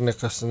 nekur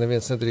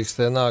neviens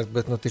nedrīkstēja nākt,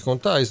 bet tik un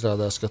tā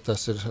izrādās, ka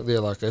tas ir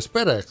lielākais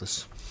perēklis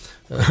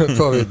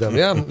Covidam,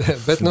 jā,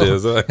 bet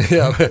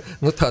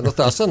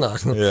tā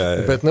sanāk.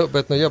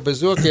 Bet ja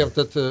bez jokiem,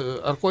 tad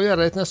ar ko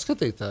jārēķinās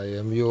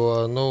skatītājiem,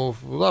 jo,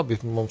 labi,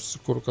 mums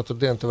katru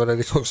dienu te var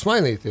arī kaut kas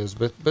mainīties,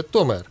 bet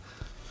tomēr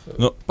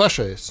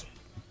pašais.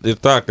 Ir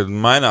tā, ka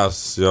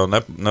mainās jau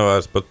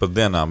nevairs pat par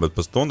dienām, bet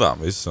par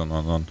stundām viss,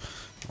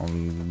 un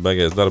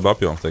beigās darba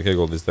apjoms tiek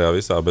ieguldīts tajā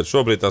visā, bet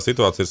šobrīd tā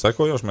situācija ir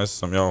sekojoša. Mēs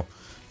esam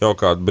jau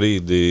kādu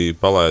brīdi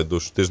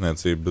palaiduši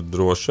tirzniecību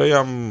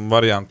drošajam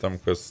variantam,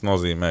 kas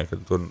nozīmē, ka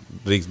tur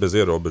drīkst bez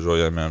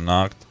ierobežojumiem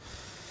nākt.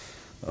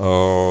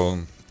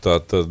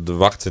 Tātad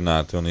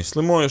vakcinēti un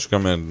izslimojuši,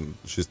 kam ir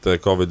šis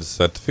Covid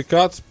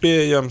certifikāts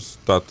pieejams.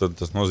 Tātad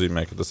tas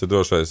nozīmē, ka tas ir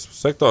drošais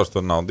sektors,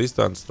 tur nav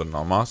distances, tur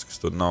nav maskas,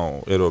 tur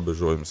nav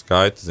ierobežojumi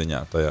skaita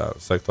ziņā tajā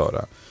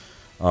sektorā.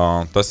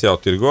 Tas jau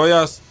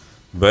tirgojās.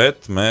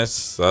 Bet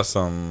mēs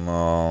esam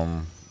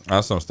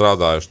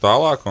strādājuši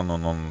tālāk un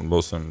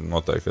būsim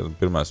noteikti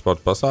pirmais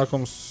sporta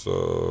pasākums,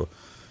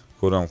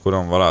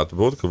 kuram varētu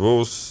būt, ka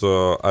būs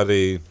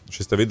arī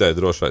šis vidēji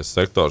drošais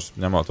sektors,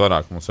 ņemot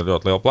vērā, ka mums ir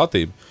ļoti liela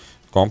platība.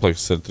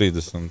 Komplekss ir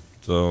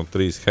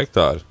 33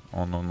 hektāri,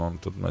 un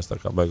tad mēs tā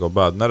kā beigo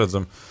bēdu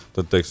neredzam.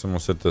 Tad, teiksim,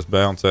 mums ir tas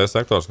B un C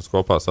sektors, kas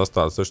kopā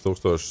sastāv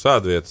 6000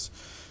 sēdvietas.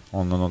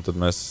 Un tad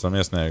mēs esam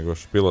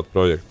iesnieguši pilotu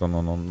projektu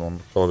un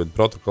Covid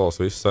protokols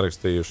visu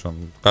sarakstījuši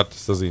un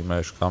kartes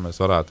sazīmējuši, kā mēs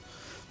varētu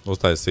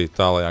uztaisīt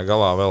tālajā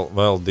galā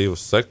vēl 2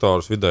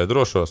 sektorus vidēji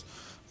drošos,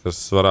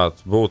 kas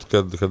varētu būt,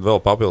 kad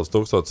vēl papildus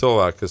 1000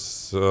 cilvēku, kas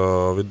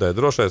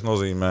vidēji drošais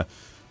nozīmē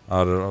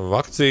ar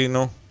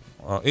vakcīnu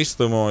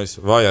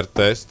izslimojas vai ar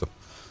testu.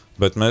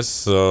 Bet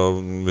mēs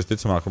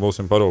visticamāk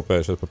būsim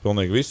parūpējušies par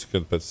pilnīgi visu,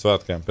 kad pēc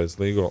svētkiem,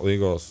 pēc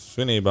līgos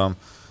svinībām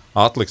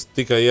atliks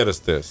tikai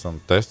ierasties, un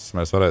testus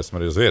mēs varēsim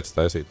arī uz vietas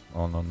taisīt.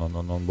 Un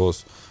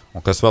būs,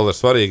 un kas vēl ir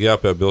svarīgi,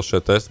 jāpiebilst,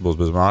 šie testi būs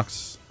bez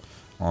maksas.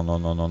 Tā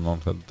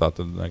tad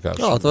vienkārši...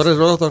 Jā, tā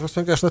rezultātā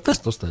vienkārši ne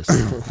testu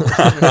uztaisīt.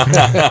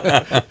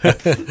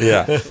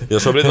 Jā, jo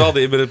šobrīd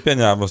valdība ir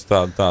pieņēmusi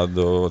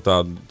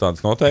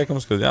tādus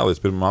noteikumus, ka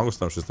līdz 1.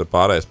 augustam šis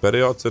pārējais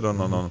periods ir,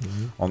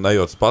 un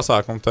ejot uz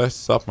pasākumu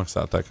testus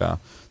apmaksā. Tā kā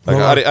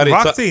arī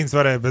vakcīnas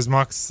varēja bez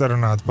maksas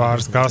sarunāt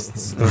pāris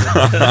kastes.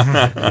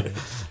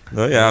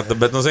 Jā,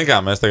 bet, zin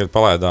kā, mēs tagad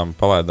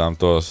palaidām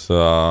tos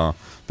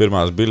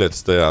pirmās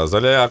biļetes tajā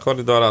zaļajā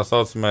koridorā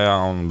saucamajā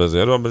un bez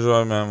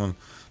ierobežojumiem,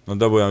 un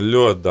dabūjām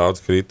ļoti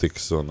daudz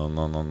kritikas,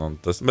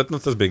 bet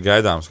tas bija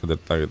gaidāms, kad ir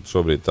tagad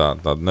šobrīd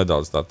tāda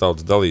nedaudz tā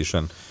tautas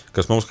dalīšana,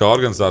 kas mums kā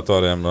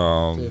organizatoriem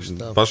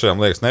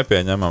pašiem liekas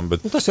nepieņemam.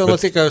 Tas jau nav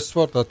tikai uz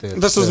sporta attiecas.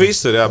 Tas uz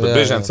visu ir, bet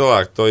bieži vien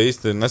cilvēki to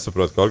īsti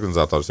nesaprot, ka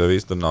organizators jau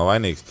īsti nav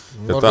vainīgs.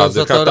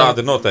 Tāda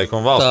ir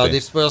noteikuma valstī. Tāda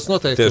ir spēles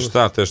noteikumi.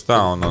 Tieši tā,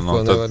 un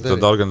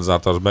tad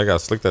organizators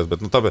beigās sliktēs.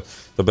 Bet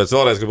tāpēc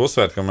vēlreiz gribu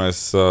uzsvērt, ka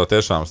mēs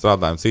tiešām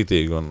strādājam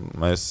cītīgi, un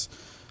mēs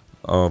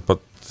pat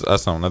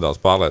esam nedaudz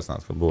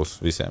pārliecināti, ka būs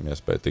visiem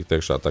iespēja tikt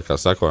iekšā, tā kā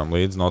sekojam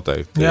līdzi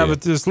noteikti. Jā,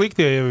 bet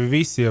sliktie jau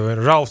visi jau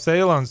ir Ralfs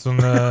Eilants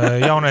un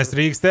jaunais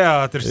Rīgas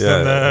teātris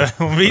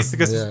un visi,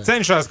 kas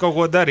cenšas kaut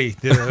ko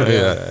darīt.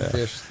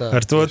 Tieši tā.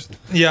 Ar to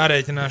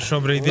jārēķinās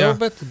šobrīd, jā.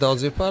 Bet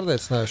daudz ir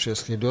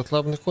pārliecinājušies, ka ir ļoti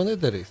labi neko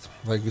nedarīt.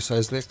 Vajag visu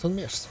aizliegt un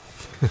mirst.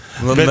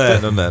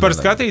 Par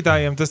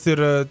skatītājiem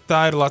tā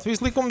ir Latvijas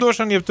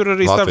likumdošana, ja tur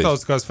arī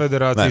starptautiskās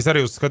federācijas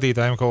arī uz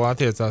skatītājiem kaut kā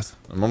attiecās?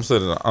 Mums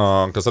ir,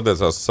 kas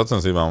attiecās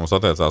sacensībām, mums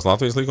attiecās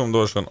Latvijas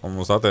likumdošana un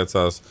mums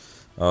attiecās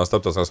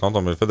starptautiskās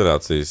automobīļu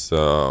federācijas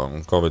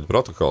Covid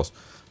protokols,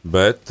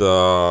 bet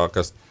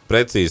kas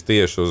precīzi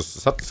tieši uz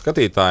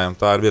skatītājiem,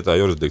 tā ir vietā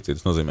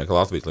jurisdikcija. Tas nozīmē, ka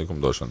Latvijas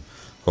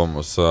likumdošana, ko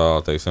mums,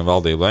 teiksim,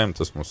 valdība lēma,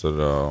 tas mums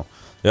ir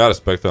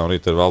jārespektē, un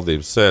rīt ir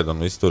valdības sēde,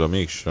 un viss turam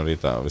īkšķi, un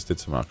rītā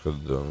visticamāk,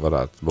 kad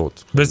varētu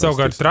būt. Bet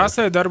savukārt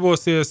trasē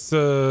darbosies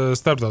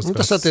starptautiskās.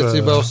 Tas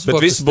attiecībā uz sportistiem.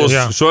 Bet viss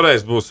būs,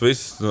 šoreiz būs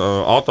viss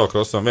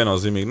autokrosam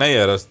viennozīmīgi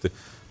neierasti.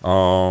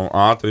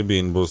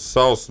 A-tribīna būs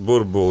savs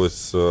burbulis,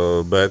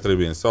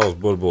 B-tribīna savs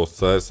burbulis,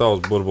 C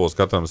savs burbulis,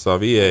 katram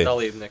savu ieeju.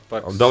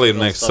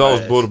 Dalībnieks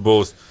savs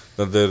burbulis,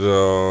 tad ir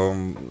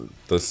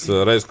tas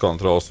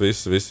reizkontrols,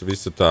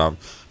 visu tā.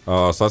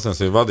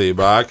 Sacensību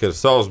vadība ēka ir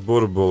savs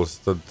burbulis,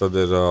 tad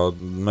ir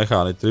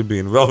mehānika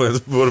tribīna vēl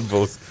viens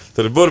burbulis.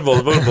 Tad ir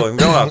burbulim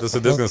galā, tas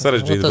ir diezgan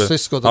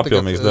sarežģīts, bet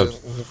apjomīgs darbs.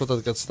 Ko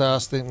tad, kad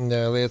stāsti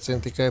liecina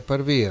tikai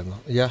par vienu?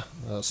 Ja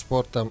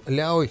sportam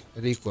ļauj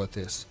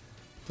rīkoties,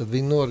 tad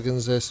viņi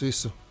norganizēs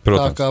visu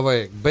tā, kā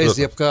vajag.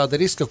 Bez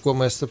jebkāda riska, ko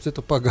mēs, starp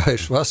citu,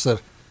 pagājuši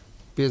vasar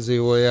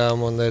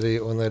piedzīvojām un arī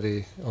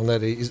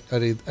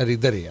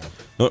darījām.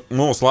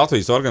 Mūsu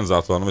Latvijas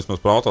organizatori,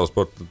 vismaz par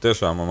autosportu,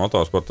 tiešām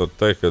motosportu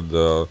teikt,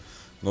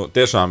 ka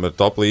tiešām ir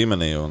top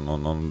līmenī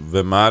un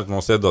vienmēr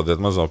mums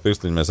iedodiet mazo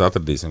pirkstiņu, mēs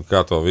atradīsim,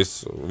 kā to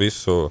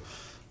visu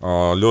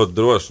ļoti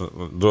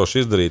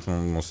droši izdarīt.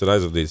 Mums ir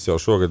aizvadīts jau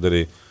šogad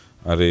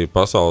arī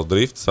pasaules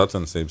drifta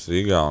sacensības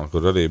Rīgā,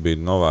 kur arī bija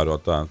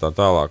novērotāji un tā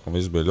tālāk, un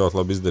viss bija ļoti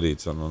labi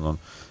izdarīts.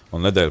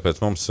 Un nedēļa pēc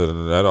mums ir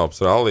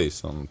Eiropas rallijas,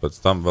 un pēc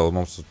tam vēl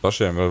mums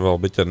pašiem ir vēl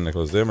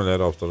biķerniekos Ziemeļa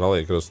Eiropas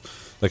rallija.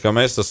 Tā kā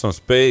mēs esam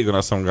spējīgi un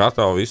esam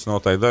gatavi visu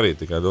noteikti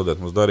darīt, tikai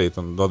dodiet mums darīt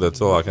un dodiet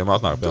cilvēkiem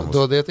atnākt pie mums.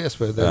 Dodiet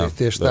iespēju darīt,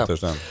 tieši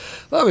tā.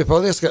 Labi,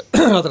 paldies, ka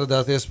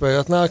atradāt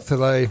iespēju atnākt,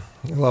 lai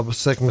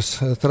labas sekmes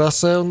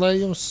trasē un lai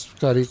jums,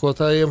 kā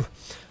rīkotājiem,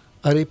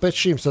 arī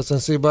pēc šīm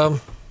sacensībām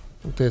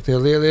tie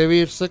lielie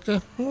vīri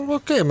saka,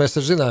 mēs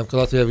taču zinājām, ka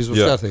Latvijā viss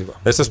būs kārtībā.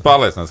 Es esmu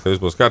pārliecināts, ka viss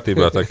būs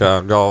kārtībā, tā kā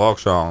galva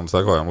augšā un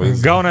sekojam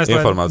līdzi informācijai.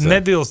 Galvenais, lai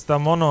nedilst tā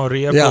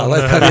monoriepa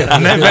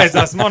un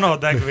nebeidzās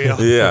monodegviela.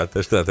 Jā,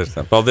 tieši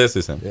tā. Paldies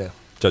visiem.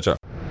 Čau.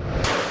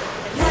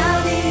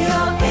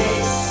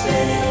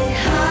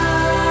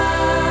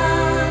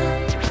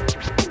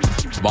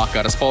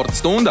 Vakara sporta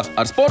stunda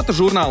ar sporta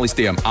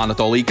žurnālistiem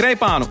Anatoliju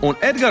Kreipānu un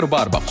Edgaru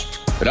Barbaku.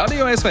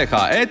 Radio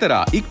SVH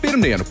ēterā ik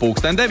pirmdienu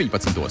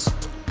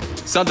 19:19.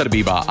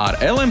 Sadarbībā ar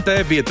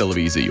LMT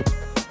Viedtelevīziju.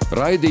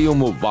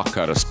 Raidījumu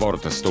Vakara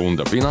sporta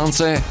stunda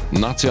finansē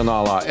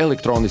Nacionālā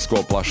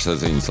elektronisko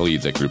plašsaziņas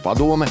līdzekļu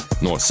padome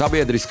no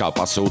sabiedriskā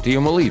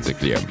pasūtījuma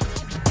līdzekļiem.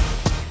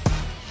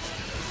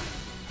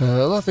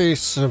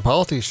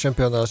 Baltijas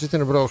čempionāts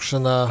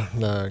riteņbraukšanā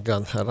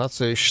gan ar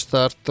atsevišķu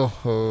startu,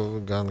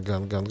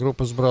 gan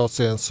grupas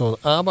brauciens un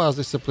abās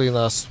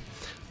disciplīnās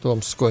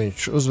Toms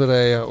Skoņš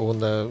uzvarēja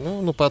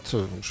un pat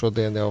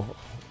šodien jau.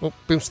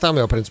 Pirms tam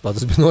jau, principā,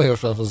 tas bija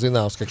nojaušās un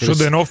zināms, ka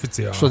šodien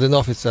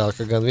oficiāli,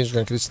 ka gan viņš,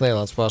 gan Kristis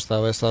Neilants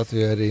pārstāvēs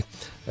Latviju arī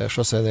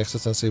šoseinieku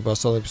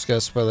sacensībās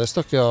Olimpiskajās spēlēs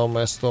Tokijā, un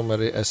mēs tomēr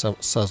arī esam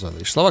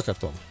sazvanījuši. Labvakar,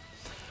 Tom!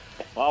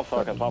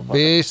 Labvakar!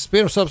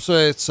 Vispirms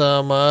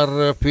apsveicam ar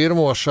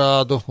pirmo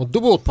šādu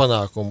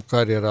dubultpanākumu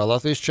karjerā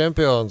Latvijas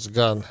čempions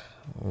gan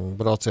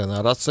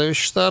braucienā ar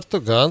atsevišķu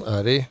startu, gan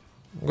arī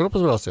grupas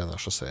braucienā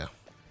šosejā.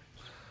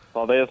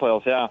 Paldies,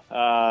 liels, jā.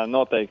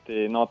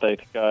 Noteikti,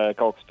 ka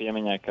kaut kas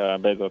piemiņā, ka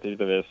beidzot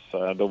izdevies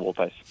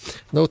dubultais.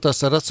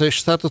 Tas ar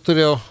atsevišķu startu tur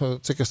jau,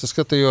 cik es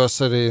skatījos,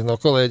 arī no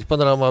kolēģi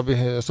panorāmā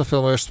bija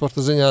safilmējuši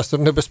sporta ziņās, tur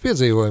ne bez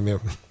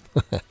piedzīvojumiem.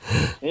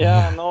 Jā,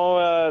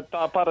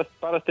 tā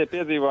parastie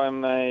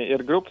piedzīvojumi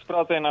ir grupas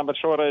braucienā, bet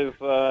šoreiz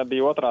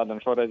bija otrādi, un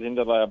šoreiz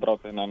individuālajā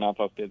braucienā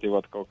nācās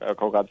piedzīvot kaut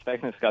kādas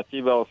tehniskās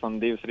ķibeles un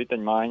 2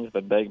 riteņmaiņas,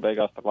 bet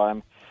beigās par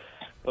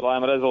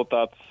laimi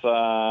rezultāts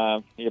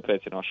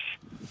iepriecinošs.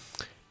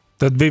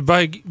 Tad bija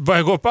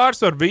baigo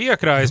pārsvaru, bija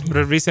iekrājis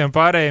par visiem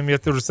pārējiem, ja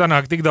tur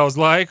sanāk tik daudz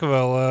laika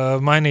vēl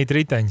mainīt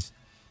riteņus.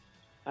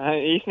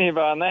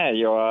 Īsnībā nē,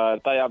 jo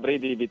tajā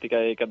brīdī bija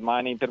tikai, kad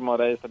mainīja pirmo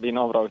reizi, tad bija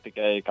nobraukt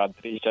tikai kādi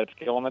 3-4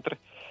 kilometri.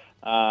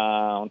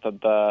 Un tad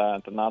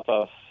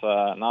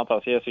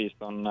nācās iesvīst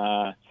un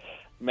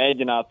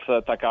mēģināt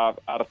tā kā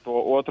ar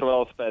to otru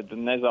velospēdu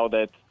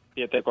nezaudēt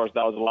pietiekoši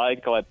daudz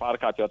laika, lai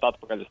pārkāpjot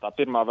atpakaļ uz tā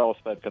pirmā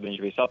velospēda, kad viņš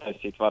bija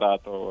sataisīts,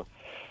 varētu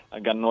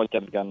gan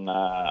noķert, gan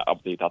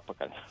apdīt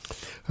atpakaļ.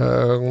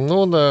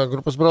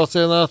 Grupas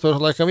braucienā tur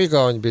laikam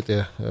Igauņi bija tie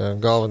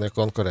galvenie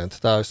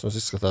konkurenti. Tā vismaz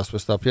izskatās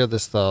pēc tā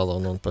piedestāla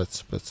un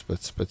pēc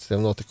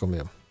tiem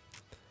notikumiem.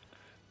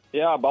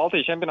 Jā,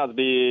 Baltijas čempionāts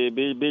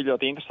bija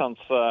ļoti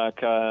interesants,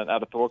 ka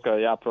ar to, ka,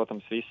 jā,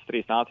 protams, visas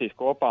 3 nācijas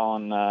kopā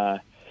un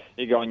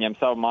Igauniem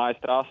savu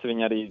mājas trasi,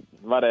 viņi arī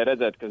varēja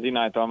redzēt, ka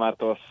zināja tomēr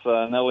tos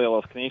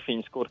nelielos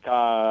knifiņus, kur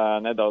kā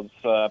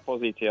nedaudz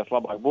pozīcijās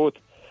labāk būt.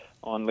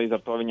 Un līdz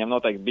ar to viņiem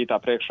noteikti bija tā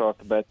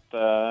priekšroka, bet,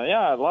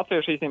 jā,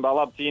 latvieši īstenībā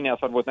labi cīnījās,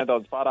 varbūt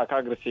nedaudz pārāk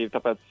agresīvi,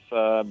 tāpēc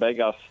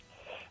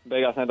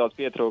beigās nedaudz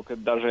pietrūka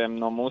dažiem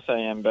no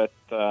mūsējiem,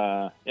 bet,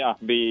 jā,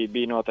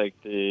 bija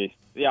noteikti,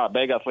 jā,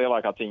 beigās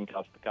lielākā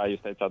cīņa, kā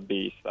jūs teicāt,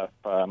 bija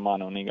starp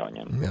mani un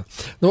Igauniem. Jā.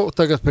 Nu,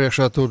 tagad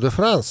priekšā Tour de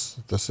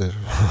France, tas ir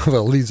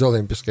vēl līdz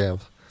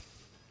olimpiskajām.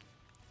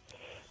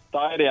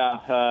 Tā ir, jā.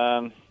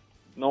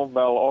 Nu,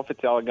 vēl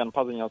oficiāli gan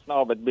paziņots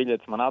nav, bet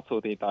biļetes man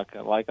atsūtīja, tā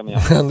ka laikam jau...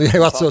 jau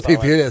atsūtīja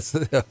biļetes.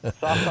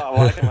 Sastāvu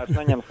laikam vairs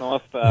neņems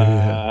nost.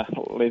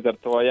 Līdz ar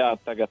to, jā,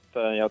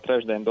 tagad jau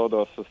trešdien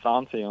dodos uz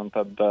Franciju, un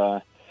tad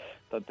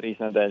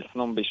 3 nedēļas,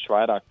 nu, bišķi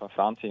vairāk par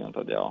Franciju, un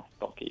tad jau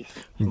Tokijas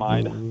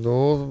smaida. Nu,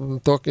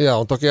 jā,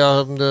 un Tokijā,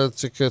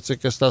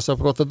 cik es tā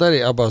saprotu, tad arī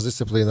abās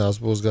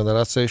disciplīnās būs gan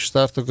ar atsevišķu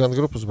startu, gan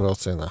grupas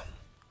braucienā.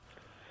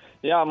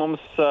 Jā,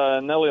 mums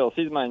nelielas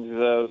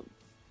izmaiņas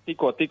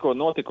tikko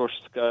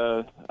notikušas,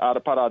 ka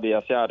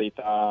parādījās jā, arī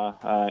tā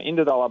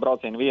individuālā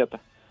brauciena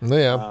vieta. Nu,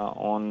 jā.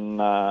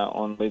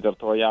 Un līdz ar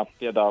to, jā,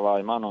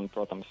 piedāvāja man, un,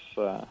 protams,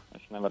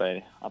 es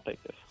nevarēju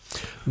atteikties.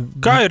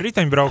 Kā ir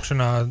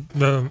riteņbraukšanā?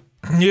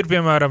 Ir,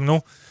 piemēram,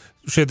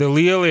 šie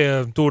lielie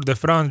Tour de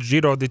France,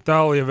 Giro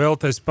d'Italia,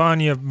 Vuelta a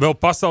España, vēl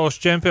pasaules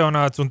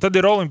čempionāts, un tad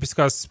ir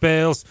olimpiskās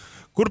spēles.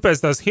 Kur pēc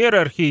tās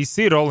hierarhijas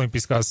ir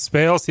olimpiskās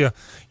spēles,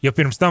 ja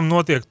pirms tam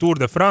notiek Tour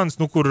de France,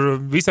 kur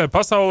visai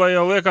pasaulē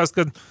jau liekas,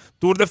 ka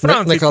Tour de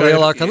France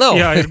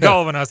ir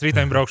galvenās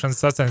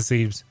riteņbraukšanas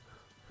sacensības?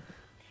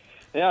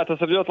 Jā, tas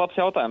ir ļoti labs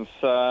jautājums.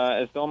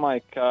 Es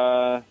domāju, ka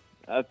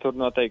tur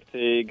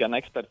noteikti gan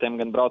ekspertiem,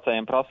 gan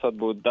braucējiem prasot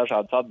būt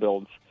dažādas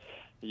atbildes,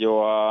 jo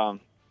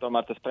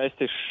tomēr tas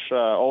prestižs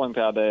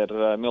olimpiādē ir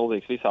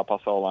milzīgs visā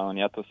pasaulē,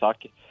 un ja tu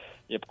saki,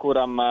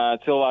 jebkuram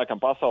cilvēkam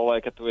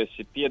pasaulē, ka tu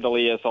esi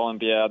piedalījies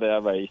olimpiādē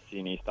vai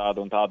izcīnījis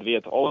tādu un tādu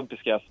vietu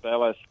olimpiskajās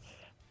spēlēs,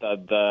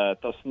 tad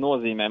tas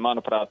nozīmē,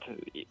 manuprāt,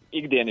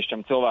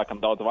 ikdienišķam cilvēkam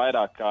daudz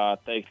vairāk, kā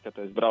teikt, ka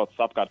tu esi braucis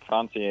apkārt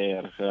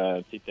Francijai ar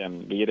citiem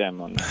vīriem.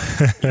 Un,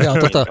 jā,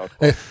 tā.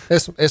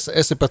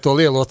 Esi par to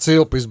lielo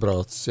cilpu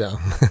izbraucis, jā.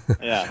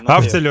 Jā,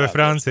 apceļoju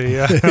Franciju,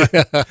 jā.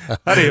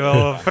 Arī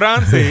vēl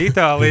Francija,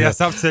 Itālijās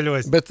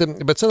apceļojas.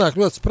 Bet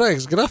sanāk ļoti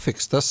spraigs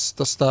grafiks,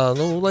 tas tā,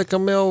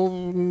 laikam jau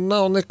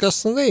nav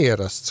nekas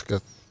neierasts, ka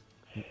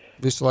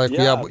visu laiku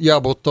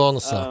jābūt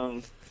tonusā.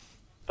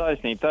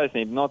 Taisnība.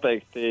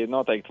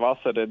 Noteikti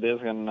vasara ir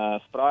diezgan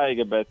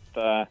spraiga, bet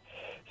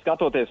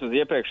skatoties uz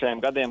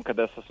iepriekšējiem gadiem,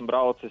 kad es esmu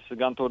braucis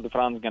gan Tour de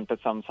France, gan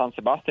pēc tam San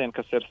Sebastian,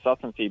 kas ir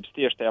sacensības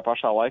tieši tajā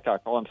pašā laikā,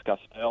 kā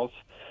olimpiskās spēles,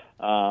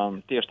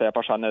 tieši tajā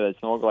pašā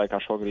nedēļas nogalē, kā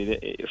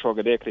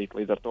šogad iekrīt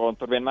līdz ar to. Un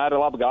tur vienmēr ir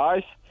labi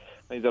gājis,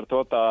 līdz ar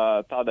to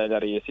tādēļ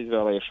arī es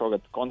izvēlējos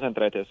šogad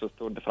koncentrēties uz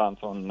Tour de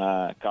France un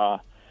kā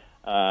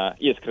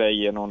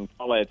ieskrējienu un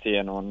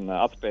palēcienu un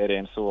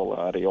atspērienu soli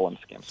arī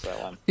olimpiskajām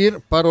spēlēm. Ir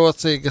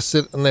parocīgas,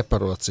 ir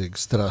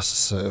neparocīgas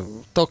trases.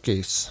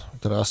 Tokijas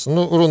trasa.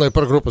 Runāju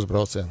par grupas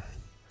braucienu.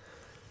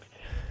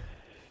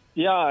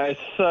 Jā,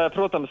 es,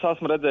 protams,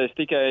 esmu redzējis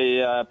tikai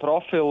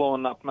profilu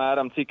un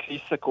apmēram cik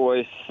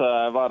izsekojas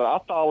var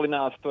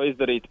attālināt to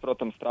izdarīt.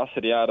 Protams, trasa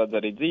ir jāredz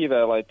arī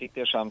dzīvē, lai tik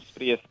tiešām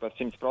spriest par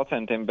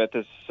 100%, bet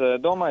es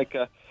domāju,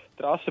 ka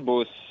trasa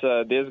būs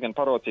diezgan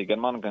parocīga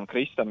gan man, gan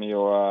Kristam,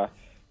 jo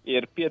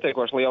ir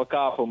pietiekoši liela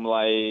kāpuma,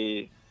 lai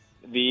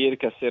vīri,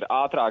 kas ir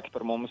ātrāki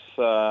par mums,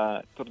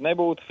 tur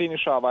nebūtu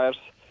finišā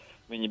vairs.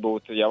 Viņi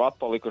būtu jau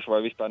atpalikuši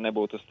vai vispār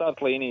nebūtu uz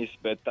startlīnijas,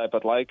 bet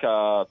tāpat laikā,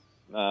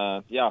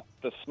 jā,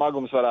 tas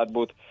smagums varētu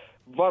būt,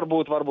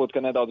 varbūt,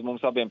 ka nedaudz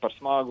mums abiem par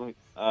smagu,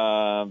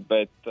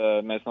 bet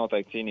mēs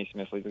noteikti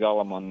cīnīsimies līdz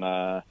galam un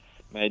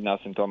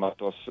mēģināsim tomēr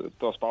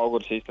tos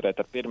paugurus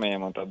izturēt ar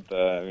pirmajiem un tad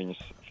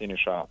viņus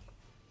finišā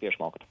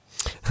piešmaukt.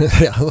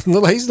 Jā,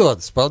 lai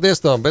izdodas.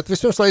 Paldies, Tom, bet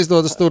vispirms, lai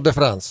izdodas Tour de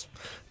France,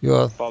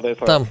 jo paldies,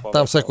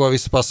 tam seko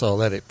visa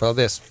pasaule arī.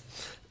 Paldies.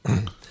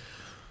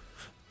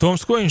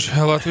 Toms Kuiņš,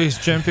 Latvijas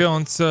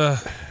čempions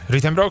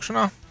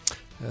riteņbraukšanā.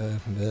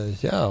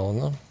 Jā,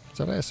 un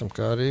cerēsim,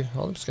 ka arī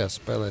olimpiskajās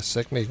spēlēs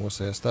sekmīgi mums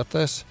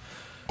startēs.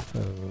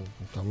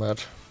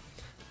 Tomēr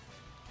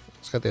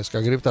skaties,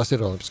 kā grib, tās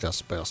ir olimpiskās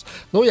spēles.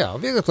 Jā,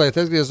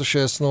 vieglatlēti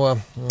atgriezušies no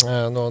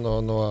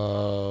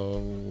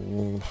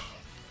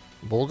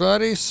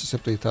Bulgārijas,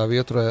 7.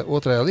 vieta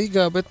 2.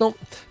 līgā, bet,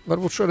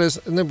 varbūt šoreiz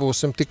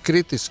nebūsim tik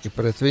kritiski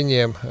pret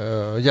viņiem.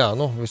 Jā,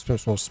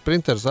 vispirms mums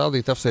sprinter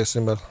Zālīti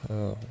apsveiksim ar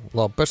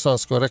labu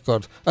personisko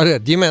rekordu, arī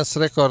ar ģimenes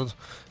rekordu.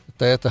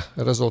 Tēta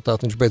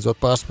rezultātu viņš beidzot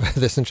pārspēja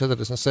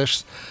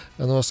 10.46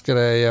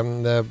 noskarēja,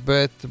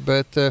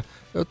 bet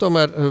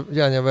Tomēr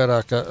jāņem vērā,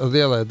 ka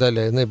lielai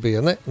daļai nebija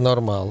ne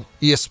normālu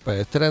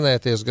iespēju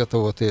trenēties,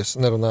 gatavoties,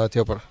 nerunājot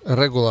jau par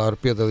regulāru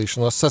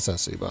piedalīšanos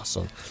sacensībās.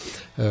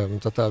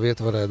 Tad tā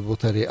vieta varētu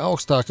būt arī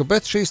augstāka,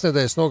 bet šīs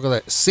nedēļas nogalē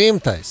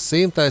 100.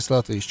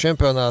 Latvijas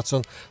čempionāts,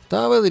 un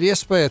tā vēl ir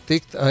iespēja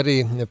tikt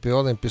arī pie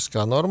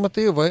olimpiskā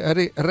normatīva vai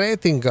arī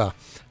reitingā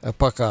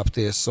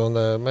pakāpties. Un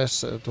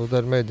mēs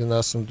tūdaļ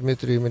mēģināsim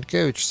Dmitriju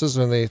Minkeviču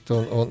sazvanīt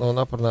un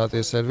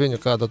aprunāties ar viņu,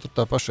 kāda tur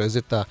tā pašreiz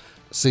ir tā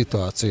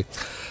situācija.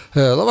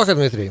 Labvakar,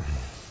 Dmitrij!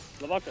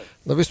 Labvakar!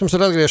 Nu, vispirms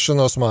ir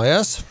atgriešanos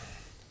mājās.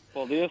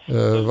 Paldies!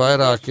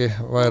 Vairāk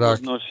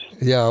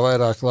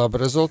labi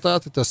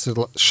rezultāti. Tas ir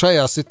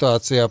šajā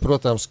situācijā,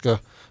 protams, ka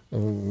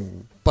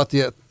pat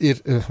ja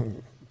ir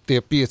tie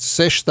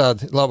 5-6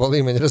 tādi laba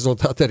līmeņa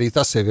rezultāti, arī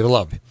tas jau ir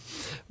labi.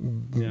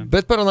 Jā.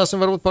 Bet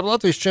parunāsim varbūt par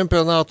Latvijas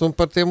čempionātu un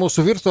par tiem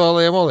mūsu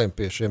virtuālajiem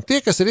olimpiešiem.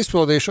 Tie, kas ir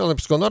izpildījuši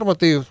olimpisko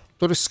normatīvu,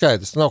 tur ir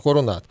skaidrs, nav ko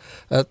runāt.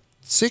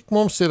 Cik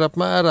mums ir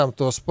apmēram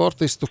to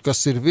sportistu, kas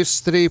ir virs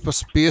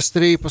strīpas, pie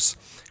strīpas,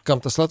 kam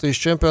tas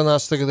Latvijas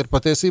čempionāts tagad ir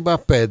patiesībā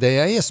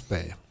pēdējā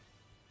iespēja?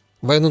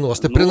 Vai nu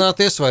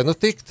nostiprināties, vai nu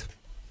tikt?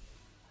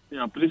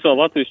 Jā, principā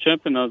Latvijas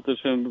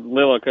čempionāts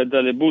lielākai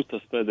daļai būs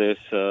tas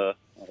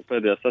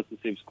pēdējās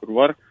sacensības, kur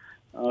var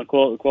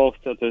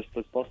kvalificēties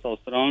pēc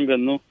pasaules ranga.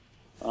 Nu,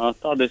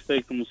 tādēļ es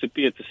teiktu, ka mums ir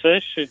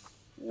 5-6.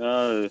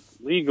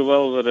 Līga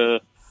vēl var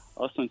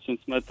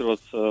 800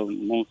 metros,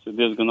 mums ir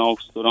diezgan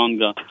augstu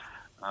rangā.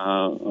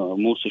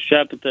 Mūsu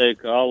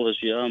šēpatēja,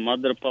 Alaži,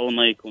 Madara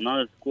Palameika un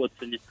Aneta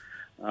Kociņa.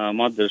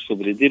 Madara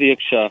šobrīd ir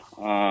iekšā,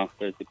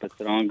 pēc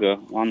ranga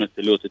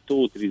Aneta ļoti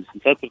tuvu,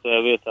 34.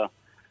 vietā.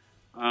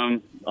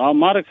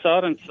 Mareks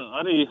Ārens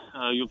arī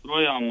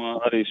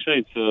joprojām arī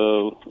šeit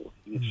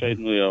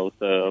nu jau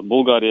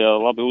Bulgārijā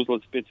labi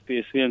uzlicis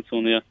 5-5-1,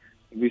 un ja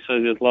viss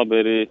aiziet labi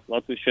arī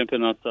Latvijas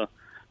čempionātā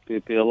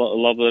pie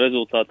laba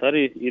rezultāta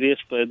arī ir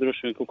iespēja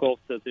droši vien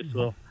kvalificēties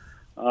vēl.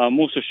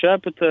 Mūsu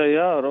šēpatē,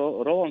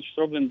 Rolands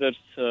Štrobinders,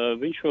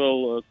 viņš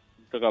vēl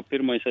tā kā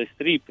pirmais aiz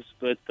strīpas,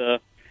 bet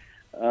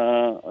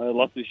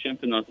Latvijas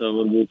čempionātā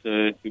varbūt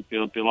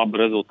pie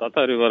laba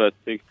rezultāta arī varētu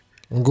tikt.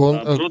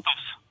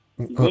 Protams,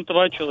 Gunta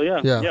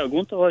Vaičela,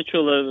 Gunta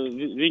Vaičela,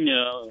 viņa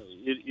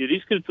ir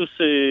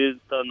izkritusi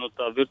no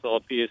tā virtuālā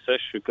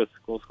 56, kas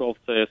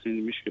kvalificējas,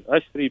 viņa bišķi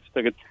aizstrīpas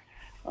tagad.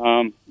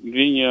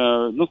 Viņa,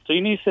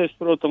 cīnīsies,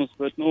 protams,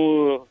 bet,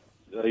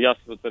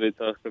 jāsaprot arī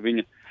tā, ka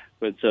viņa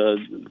pēc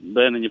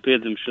bērniņa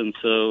piedzimšanas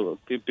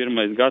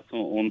pirmais gads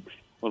un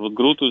varbūt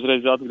grūti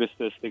uzreiz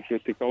atgriezties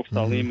tik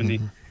augstā līmenī.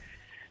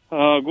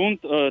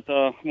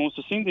 Tā mūsu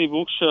Sindija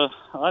Bukša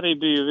arī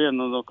bija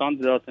viena no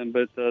kandidātiem,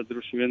 bet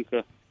droši vien,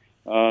 ka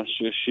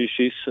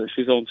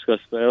šīs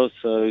olimpiskās spēles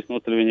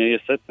visnotaļ viņa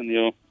iesecina,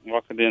 jo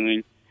vakardien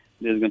viņa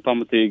diezgan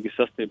pamatīgi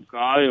sastiepa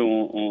kāju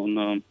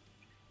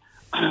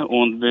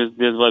un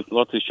diez vai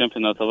Latvijas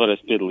čempionātā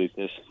varēs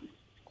piedalīties.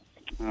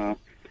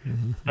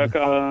 Tā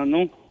kā,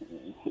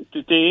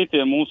 tie ir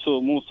tie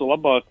mūsu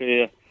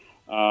labākie,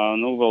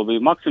 vēl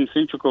bija Maksims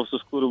Inčukovs,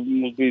 uz kuru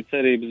mums bija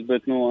cerības,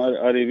 bet,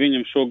 arī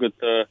viņam šogad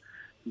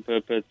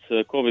pēc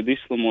Covid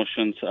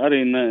izslimošanas arī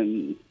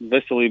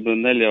veselība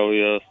neļauj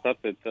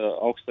startēt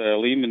augstajā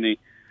līmenī,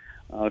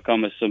 kā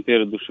mēs esam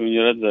pieraduši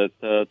viņu redzēt.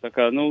 Tā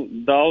kā,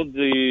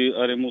 daudzi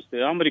arī mūsu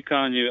tie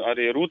amerikāņi,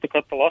 arī Rūta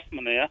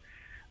Katalasmanē,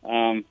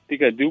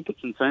 tikai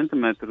 12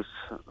 centimetrus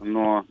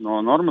no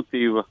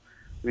normatīva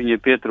viņai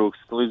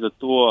pietrūkst, līdz ar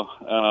to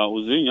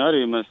uz viņu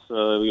arī mēs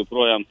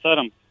joprojām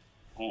ceram,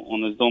 un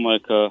es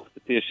domāju, ka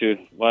tieši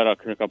vairāk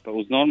nekā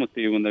uz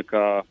normatīvu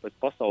nekā pēc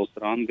pasaules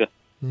ranga,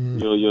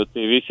 jo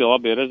tie visi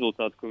labie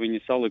rezultāti, ko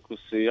viņi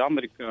salikusi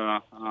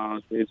Amerikā,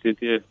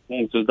 tie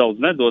punktus daudz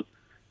nedod,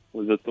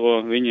 līdz ar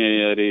to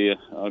viņai arī,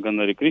 gan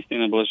arī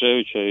Kristīna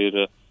Blaževiča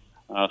ir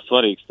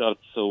svarīgs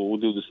starts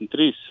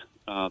U23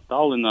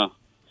 Tallinā,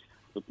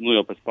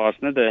 jau pēc pāris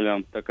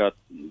nedēļām, tā kā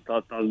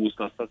tās būs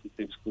tās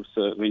sacensības,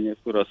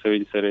 kurās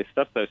viņas arī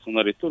startēs, un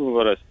arī tur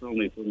varēs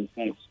pelnīt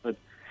punktus, bet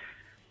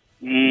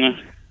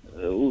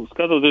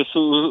skatoties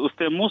uz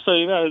tiem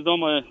musēju, es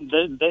domāju,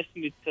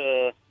 10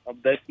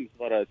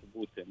 varētu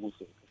būt tie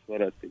musēji, kas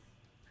varētu tikt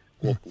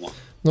kopumā.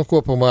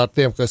 Kopumā ar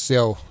tiem, kas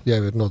jau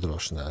ir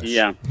nodrošinājuši.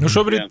 Jā.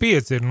 Šobrīd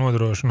 5 ir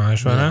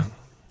nodrošinājuši, vai ne?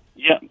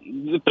 Jā,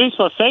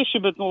 principā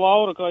 6, bet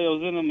Laura, kā jau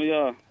zinām,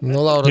 jā.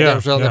 Laura,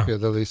 diemžēl,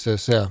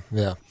 nepiedalīsies, jā.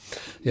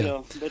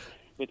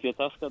 Bet ja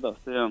tas skatās,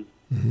 jā.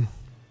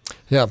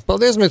 Jā,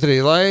 paldies,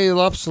 Dmitrij, lai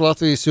labs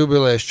Latvijas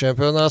jubilejas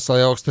čempionāts,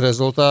 lai augsti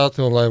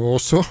rezultāti un lai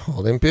mūsu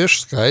olimpiešu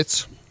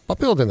skaits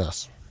papildinās.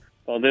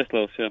 Paldies,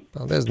 Levs, jā.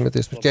 Paldies,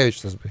 Dmitrijs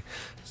Minkevičs, tas bija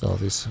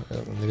Latvijas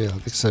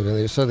Vietlikas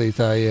savienības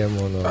vadītājiem.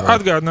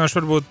 Atgādināšu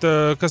varbūt,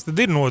 kas tad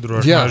ir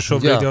nodrošinājuši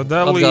šobrīd jau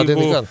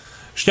dalību.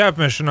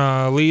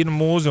 Šķēpmešanā Līna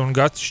Mūze un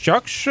Gatis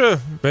Čakšs,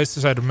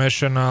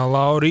 bezsarmešanā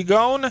Laura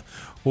Igaune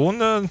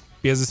un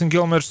 50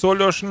 km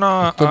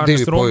soļošanā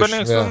Arnis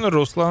Rumbenieks un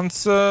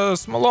Ruslans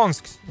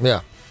Smolonskis.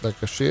 Jā. Tā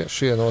ka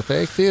šie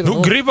noteikti ir.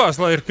 Gribās,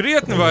 lai ir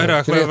krietni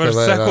vairāk, lai var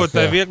sekot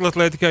tai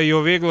vieglatlētikai, jo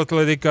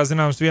vieglatlētika, kā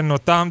zināms, viena no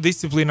tām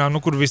disciplīnām,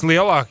 kur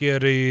vislielākie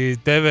arī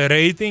TV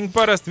reitingi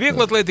parasti.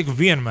 Vieglatlētika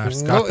vienmēr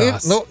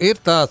skatās.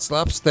 Ir tāds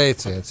labs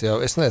teiciens, jau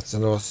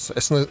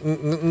es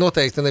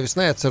noteikti nevis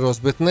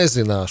neatceros, bet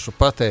nezināšu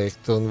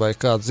pateikt, vai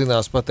kāds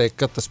zinās pateikt,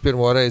 kad tas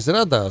pirmo reizi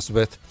radās,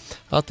 bet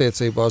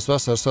attiecībā uz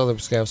vasaras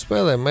olimpiskajām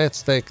spēlēm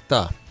mēdz teikt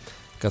tā.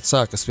 Kad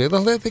sākas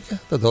vieglatlētika,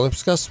 tad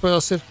olimpiskās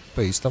spēles ir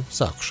pa īstam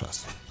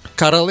sākušās.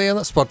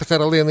 Sporta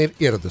karaliene ir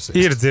ieradusies.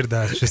 Ir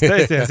dzirdēts šis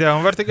teiciens, jā,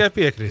 un var tikai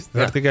piekrist.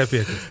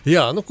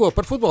 Jā,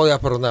 par futbolu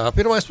jāparunā.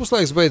 Pirmais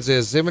puslaiks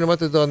beidzies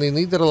Ziemeļmaķedonija,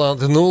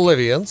 Nīderlanda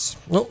 0-1.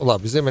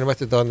 Labi,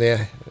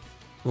 Ziemeļmaķedonija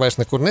vairs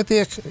nekur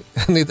netiek,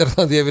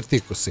 Nīderlanda jau ir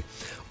tikusi.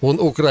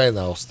 Un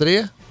Ukraina,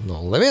 Austrija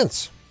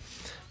 0-1.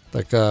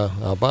 Tā kā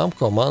abām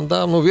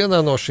komandām, vienā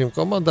no šīm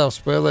komandām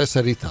spēlēs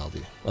ar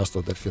Itāliju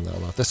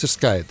astoņdaļfinālā. Tas ir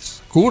skaidrs.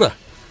 Kura?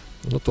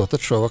 To tad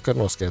šovakar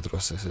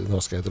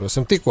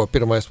noskaidrosim. Tikko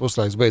pirmais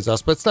puslaiks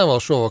beidzās, pēc tam vēl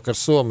šovakar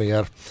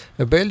Somija ar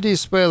Beļģiju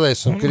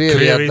spēlēs un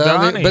Krievija ar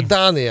Dāniju. Bet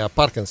Dānijā,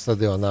 Parkens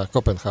stadionā,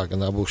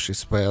 Kopenhāgenā būs šī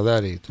spēle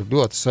arī. Tur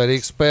ļoti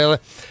svarīga spēle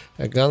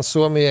gan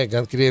Somijai,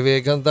 gan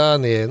Krievijai, gan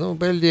Dānijai.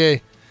 Beļģijai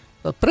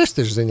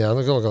prestiža ziņā,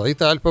 galā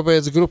Itāļi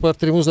pabeidza grupu ar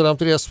 3 uzvarām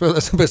 3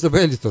 spēlēs, un pēc tam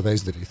Beļģi to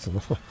neizdarītu.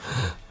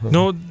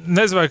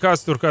 Nezinu, vai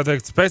kāds tur, kā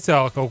teikt,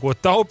 speciāli kaut ko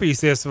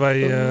taupīsies vai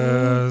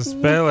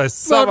spēlēs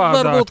savādāk.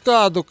 Varbūt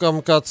kādu, kam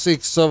kāds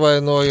cīks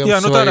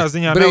savainojums tādā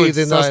ziņā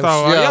brīdinājums.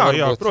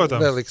 Jā, protams.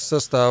 Neliks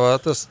sastāvā,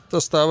 tas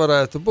tā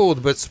varētu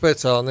būt, bet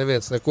speciāli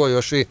neviens neko, jo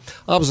šī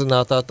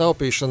apzinātā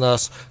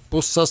taupīšanās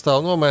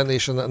pussastāvu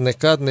nomainīšana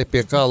nekad ne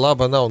pie kā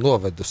laba nav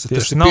novedusi.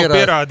 Tas nav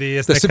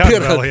pierādījies nekad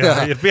vēl,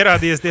 ir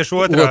pierādījies tieši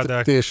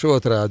otrādāk. Tieši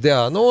otrādi, jā.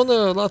 Un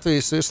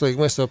Latvijas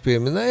virslīgu mēs jau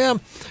pieminējām.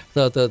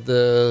 Tātad,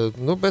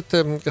 bet,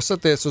 kas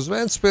attiec uz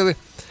Ventspili,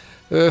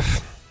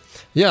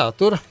 jā,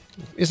 tur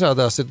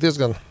izrādās ir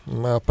diezgan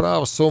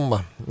prāva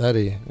summa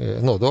arī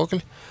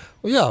nodokļi.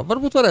 Jā,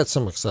 varbūt varētu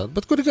samaksāt,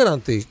 bet kur ir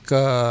garantija, ka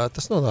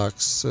tas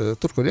nonāks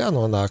tur, kur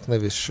jānonāk,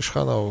 nevis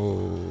Šhanau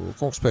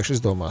kungs pēkšņi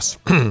izdomās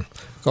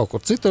kaut kur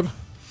citur.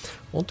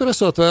 Un tur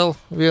esot vēl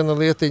viena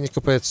lietiņa,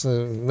 kāpēc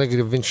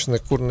viņš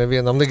nekur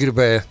nevienam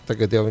negribēja,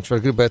 tagad jau viņš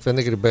var gribēt vai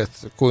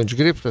negribēt, ko viņš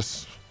grib, tas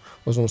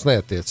uz mums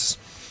neatiecas.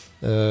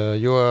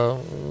 Jo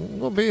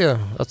bija,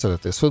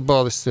 atcerieties,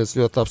 futbolists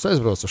ļoti labs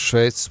aizbrauc uz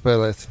Šveici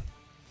spēlēt.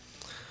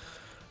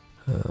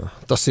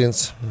 Tas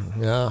viens,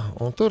 jā,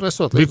 un tur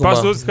esot līgumā. Bija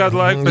pazudis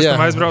kādu laiku, pēc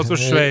tam aizbrauc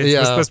uz Šveici,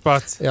 tas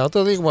pats. Jā,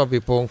 tur līgumā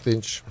bija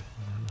punktiņš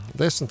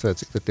 10 vai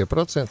cik tie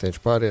procenti, viņš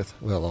pāriet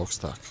vēl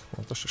augstāk.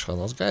 Un tas ir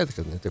Šanos gaida,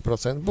 kad tie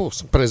procenti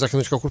būs. Pareizāk, ka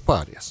viņš kaut kur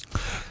pāries.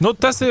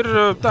 Tas ir,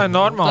 tā ir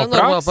normāla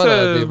prakse,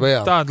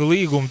 tāda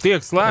līguma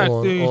tiek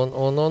slēgti.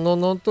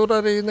 Un tur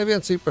arī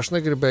neviens īpaši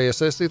negribēja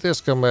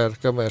iesaistīties,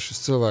 kamēr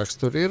šis cilvēks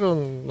tur ir, un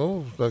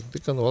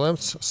tika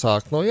nolēmts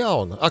sākt no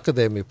jauna.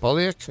 Akadēmija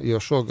paliek, jo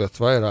šogad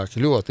vairāk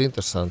ļoti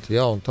interesanti,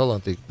 jauni,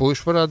 talantīgi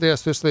puiši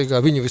parādījās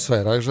virslīgā. Viņi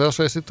visvairāk žēl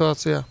šajā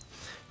situācijā.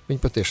 Viņi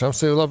patiešām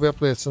sevi labi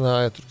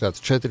apliecināja, tur kāds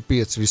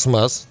 4-5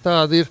 vismaz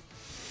tādi ir,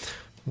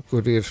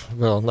 kur ir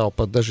vēl nav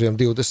pat dažiem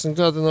 20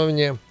 gadi no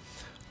viņiem,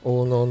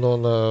 un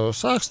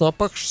sāks no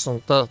apakšas, un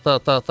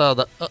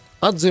tāda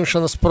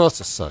atzimšanas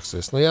process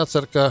sāksies.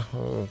 Jācer, ka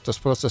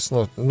tas process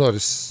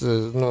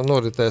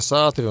noritēs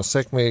ātri un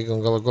sekmīgi,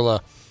 un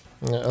galā,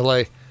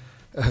 lai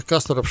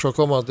kas tur ap šo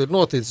komandu ir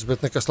noticis,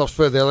 bet nekas labs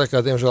pēdējā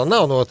laikā, diemžēl,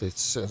 nav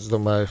noticis, es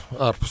domāju,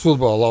 ārpus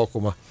futbola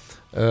laukuma.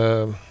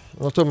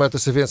 Tomēr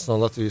tas ir viens no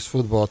Latvijas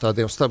futbola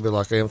tādiem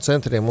stabilākajiem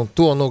centriem, un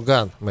to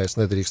gan mēs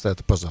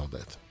nedrīkstētu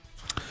pazaudēt.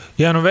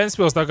 Jā,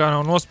 Ventspils tā kā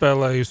nav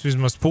nospēlējusi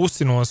vismaz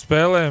pusi no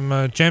spēlēm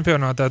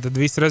čempionātā, tad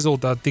visi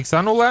rezultāti tiks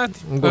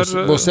anulēti?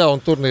 Būs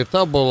jauna turnīra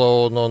tabula,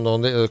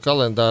 un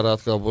kalendārā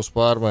atkal būs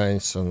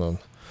pārmaiņas.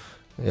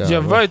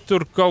 Vai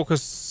tur kaut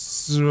kas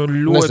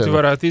ļoti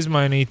varētu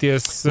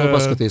izmainīties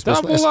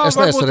tabulā?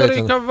 Varbūt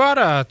arī, ka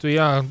varētu,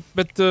 jā,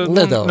 bet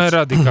ne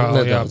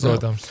radikāli, jā,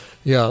 protams.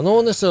 Jā,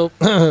 un es jau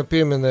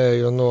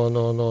pieminēju no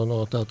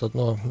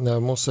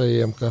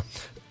mūsējiem, ka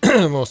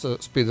mūsu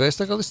Speedways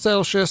tagad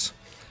izcēlušies.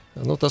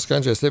 Tas, ka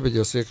Andžejs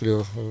Ļebeģevs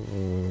iekļuva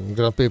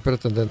Grand Prix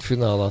pretendentu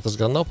finālā, tas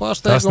gan nav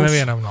pārsteigums. Tas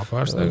nevienam nav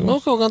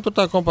pārsteigums. Kaut gan tur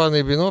tā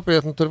kompānija bija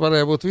nopietna, tur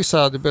varēja būt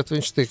visādi, bet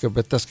viņš tika,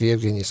 bet tas, ka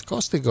Jevgeņijs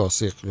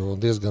Kostigovs iekļuva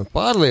diezgan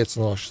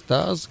pārliecinoši,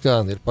 tas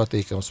gan ir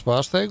patīkams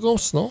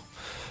pārsteigums.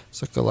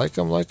 Saka,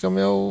 laikam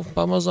jau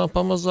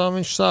pamazām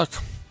viņš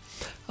sāk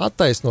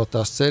attaisnot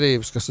tās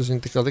cerības, kas uz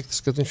viņu tika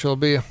liktas, kad viņš vēl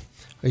bija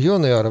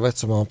juniora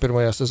vecumā un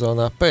pirmajā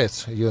sezonā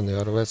pēc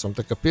juniora vecuma.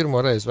 Tā kā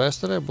pirmo reizi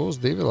vēsturē būs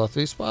 2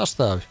 Latvijas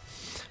pārstāvi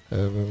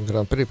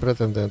Grand Prix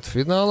pretendentu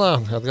finālā.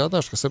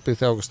 Atgādināšu, ka 7.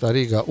 augustā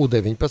Rīgā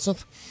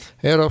U19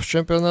 Eiropas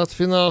čempionāta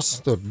fināls.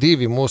 Tur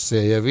 2 mūsie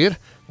jau ir,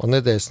 un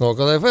nedēļas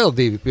nogalē vēl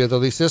 2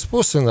 piedalīsies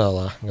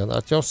pusfinālā. Gan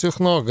Arķoms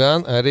Juhno,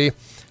 gan arī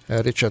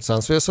Ričards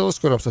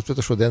Ansvieselis, kuram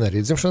šodien arī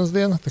dzimšanas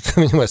diena, tā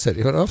kā viņu mēs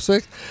arī varam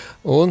apsveikt.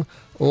 Un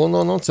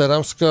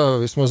cerams, ka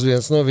vismaz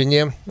viens no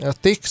viņiem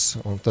tiks.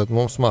 Un tad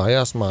mums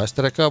mājas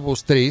trekā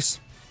būs 3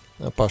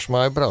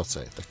 pašmāju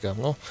braucēji.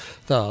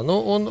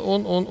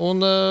 Un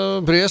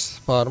Briest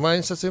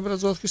pārmaiņas, acīm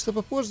redzot,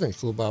 Kristapa Porziņa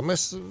klubā.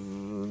 Mēs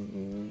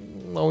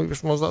nav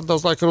īpaši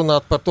daudz laika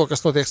runāt par to,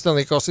 kas notiek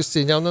Stanley Kausa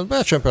izcīņā un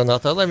NBA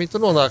čempionātā, lai viņi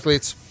tur nonāk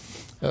līdz,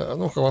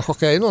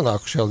 hokeji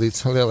nonākuši jau līdz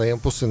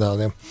lielajiem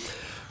pusfināliem.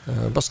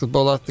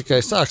 Basketbolā tikai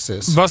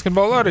sāksies.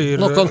 Basketbolā arī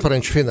ir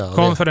konferenču fināli.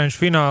 Konferenču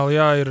fināli,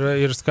 jā,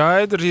 ir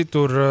skaidri.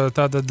 Tur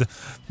tātad,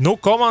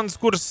 komandas,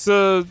 kuras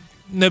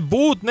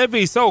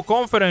nebija savu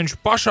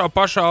konferenču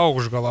pašā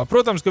augšgalā.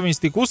 Protams, ka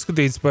viņas tika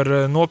uzskatītas par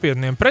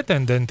nopietniem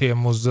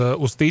pretendentiem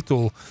uz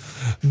titulu,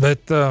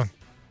 bet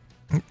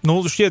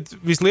šķiet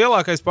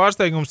vislielākais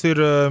pārsteigums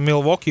ir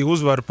Milwaukee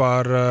uzvara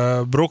pār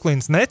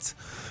Brooklyns Nets,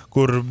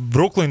 kur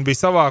Brooklyn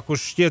bija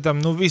savākuši šķietam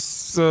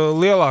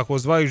vislielāko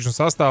zvaigžņu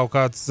sastāvu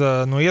kāds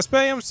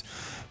iespējams,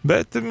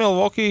 bet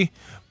Milwaukee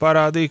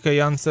parādīja, ka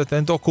Jans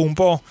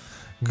Antetokounmpo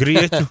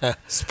grieķu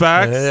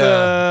spēks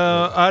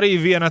arī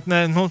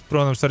vienatnē,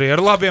 protams, arī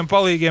ar labiem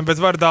palīgiem, bet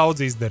var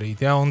daudz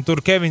izdarīt. Ja? Un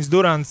tur Kevins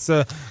Durants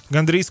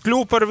gandrīz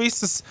kļuva par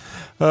visas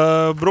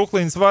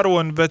Brooklynas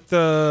varoni, bet...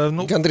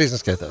 Gandrīz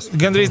neskaitās.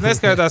 Gandrīz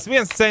neskaitās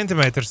 1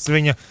 centimetrs.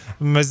 Viņa,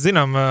 mēs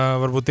zinām,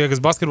 varbūt tie, kas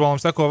basketbolam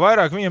sako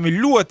vairāk, viņam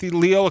ir ļoti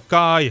liela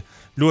kāja.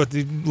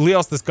 Ļoti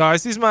liels tas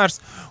kājas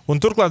izmērs,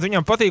 un turklāt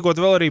viņam patīkot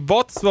vēl arī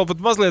botas, vēl pat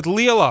mazliet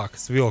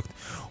lielākas vilkt.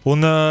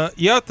 Un,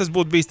 ja tas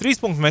būtu bijis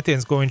 3-punktu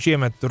metiens, ko viņš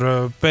iemet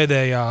tur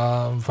pēdējā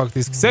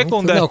faktiski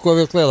sekundē, nav ko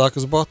vilkt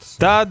lielākas botas.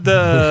 Tad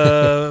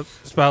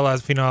spēlēt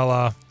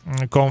finālā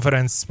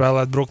konferences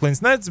spēlēt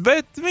Brooklyns Nets,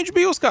 bet viņš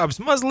bija uzkāpis.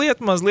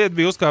 Mazliet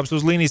bija uzkāpis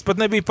uz līnijas, pat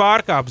nebija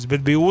pārkāpis,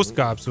 bet bija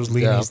uzkāpis uz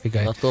līnijas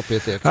tikai. Ar to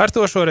pietiek. Ar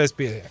to šoreiz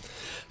pietiek.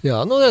 Jā,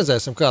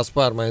 redzēsim, kāds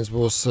pārmaiņas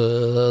būs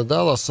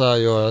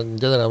Dallasā, jo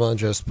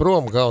ģenerālmenedžers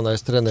prom,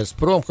 galvenais treneris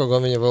prom, kaut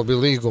gan viņam vēl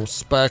bija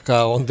līgums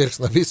spēkā, un Dirks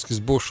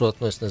Novickis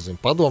būšot,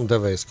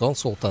 padomdevējs,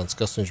 konsultants,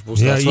 kas viņš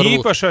būs. Jā,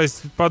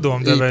 īpašais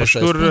padomdevējs.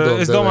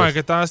 Es domāju,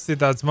 ka tās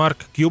ir tāds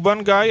Marka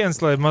Cuban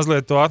gājiens, lai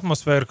mazliet to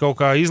atmosfēru kaut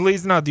kā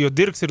izlīdzināt, jo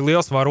Dirks ir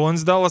liels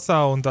varonis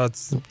Dallasā, un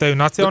tāds tevi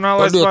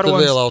nacionālais varonis.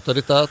 Ļoti liela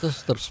autoritāte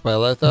starp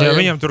spēlētājiem. Jā,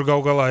 viņam tur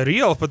galā ir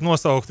iela pat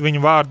nosaukt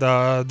viņu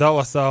vārdā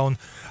Dallasā, un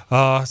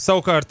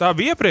savukārt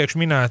abi iepriekš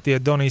minētie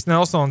Donijs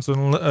Nelsons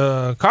un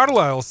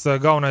Karlails,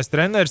 galvenais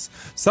treneris,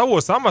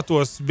 savos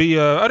amatos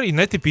bija arī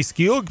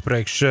netipiski ilgi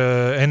priekš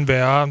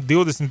NBA.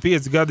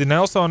 25 gadi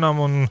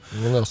Nelsonam un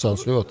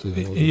Nelsons ļoti.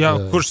 Jā,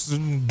 kurš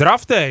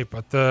draftēja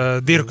pat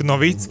Dirku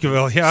Novicki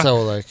vēl, jā.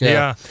 Savulaik,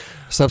 jā.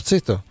 Starp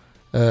citu,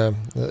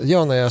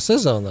 jaunajā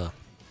sezonā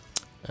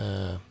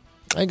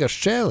Egars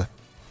Čēle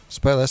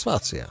spēlēs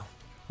Vācijā.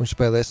 Viņš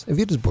spēlēs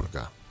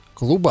Virsburgā,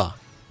 klubā,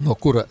 no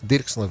kura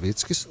Dirks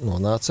Novickis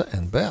nonāca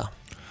NBA.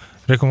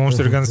 Reku, mums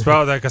ir gan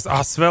spēlētāji, kas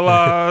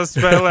Asvelā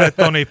spēlē,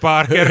 Tony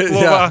Parker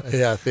klubā.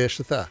 Jā,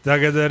 tieši tā.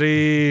 Tagad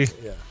arī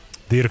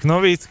Dirk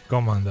Novicki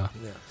komandā.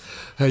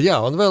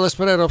 Jā, un vēl es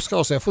par Eiropas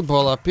kausiem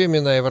futbolā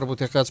pieminēju,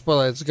 varbūt, ja kāds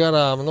palaidis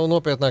garām,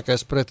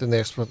 nopietnākais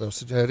pretinieks, protams,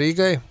 ir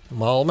Rīgai,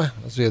 Malme,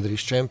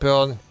 Zviedrijas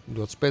čempioni,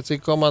 ļoti spēcīga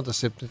komanda,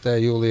 7.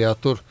 jūlijā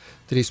tur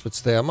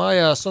 13.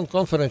 mājās, un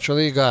konferenču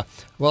līgā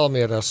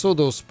Valmierā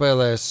Sudu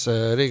spēlēs,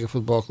 Rīga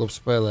futbola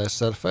klubs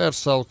spēlēs ar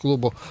Fērsalu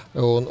klubu,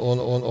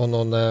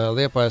 un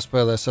Liepāja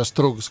spēlēs ar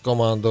Strugas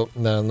komandu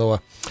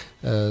no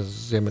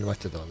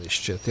Ziemeļmaķedonijas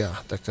šķiet, jā,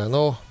 tā kā,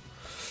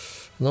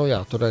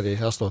 tur arī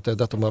 8.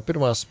 datumā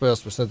pirmās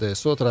spēles, pēc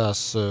nedēļas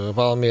otrās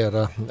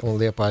Valmiera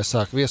un Liepāja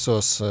sāk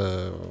viesos,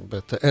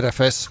 bet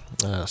RFS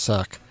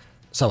sāk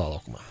savā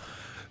laukumā.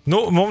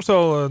 Mums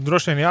vēl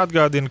droši vien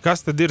jāatgādina,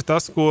 kas tad ir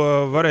tas,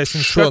 ko varēsim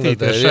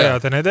skatīties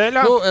šajā te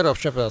nedēļā. Eiropas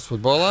čempionāts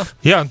futbolā.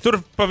 Jā,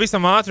 tur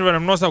pavisam ātri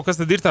varam nosaukt, kas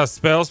tad ir tās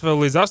spēles vēl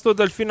līdz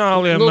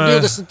 8-daļfināliem.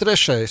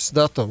 23.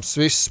 datums,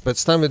 viss,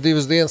 pēc tam ir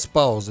 2 dienas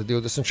pauze,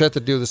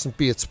 24,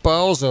 25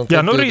 pauze.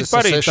 Jā, rīt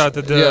parīt,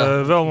 tātad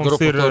vēl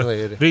mums ir,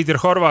 rīt ir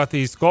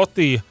Horvātija,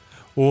 Skotija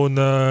un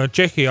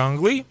Čehija,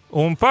 Anglija,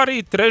 un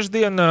parīt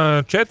trešdien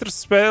 4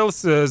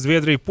 spēles,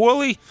 Zviedrija,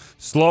 Polija,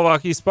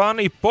 Slovākija,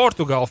 Spānija,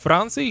 Portugāla,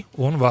 Francija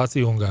un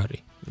Vācija,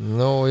 Ungārija.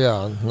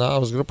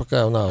 Nāvas grupa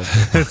kā jau nāvas.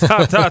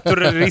 tā tur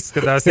arī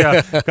izskatās,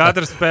 jā.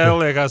 Katra spēle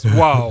liekas,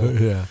 wow.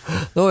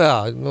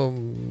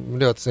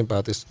 Ļoti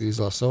simpātiski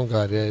izlasa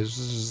Ungārija.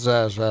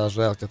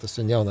 Žēl, ka tas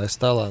viņa jaunais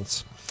talants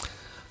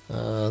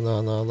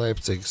no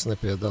Leipcigas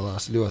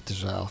nepiedalās. Ļoti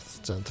žēl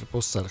centra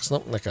pussargs.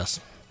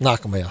 Nekas.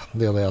 Nākamajā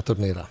lielajā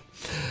turnīrā.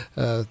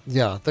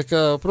 Tā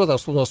kā,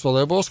 protams, plūnos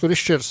volejbols, kur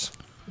izšķirs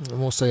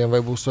mūsējiem,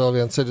 vai būs vēl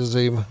viena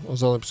ceļazīme uz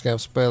Olimpiskajām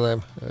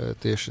spēlēm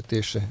tieši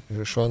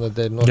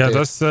šonedēļ notiek. Jā,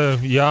 tas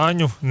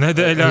Jāņu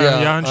nedēļā,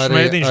 Jānis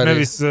Šmēdiņš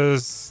nevis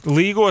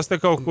līgos te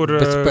kaut kur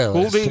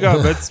Kuldīgā,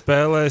 bet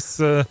spēlēs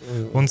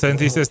un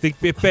centīsies tikt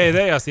pie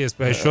pēdējās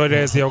iespējas.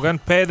 Šoreiz jau gan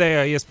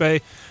pēdējā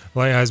iespēja,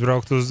 lai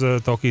aizbrauktu uz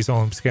Tokijas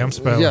Olimpiskajām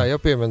spēlēm. Jā, jau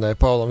pieminēja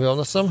Paulam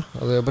Jonasam,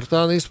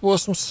 Lielbritānijas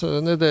posms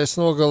nedēļas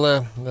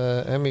nogalē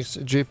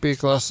MXGP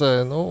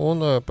klasē,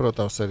 un,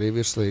 protams, arī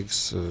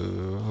virslīgas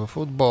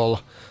futbola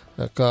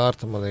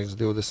kārta, man liekas,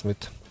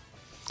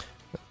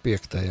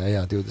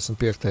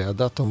 25.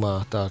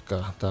 datumā, tā kā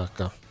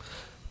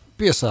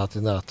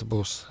piesātināta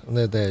būs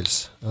nedēļas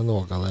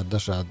nogalē ar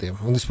dažādiem,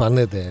 un vispār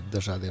nedēļa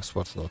dažādiem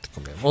sporta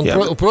notikumiem.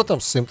 Un,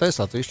 protams, 100.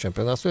 Latvijas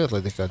čempionāts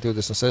vietlietā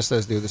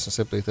 26.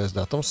 27.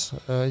 datums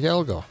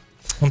Jelgavā.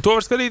 Un to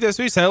var skatīties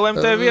visā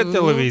LMT vietā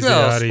televīzijā.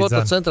 Jā, arī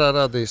sporta centrā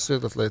rādīs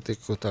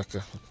vieglatlētiku, tā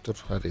ka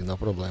tur arī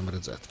nav problēma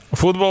redzēt.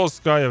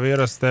 Futbols, kā jau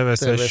ierasts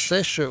TV6.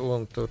 TV6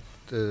 un tur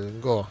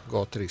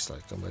Go3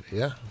 laikam arī,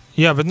 jā?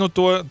 Jā, bet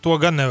to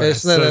gan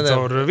nevarēs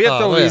caur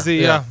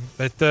viettelevīziju, jā.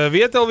 Bet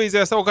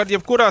viettelevīzijā savukārt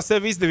jebkurā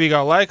sev izdevīgā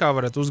laikā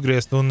varat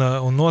uzgriezt un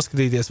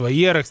noskatīties vai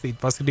ierakstīt,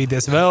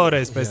 paskatīties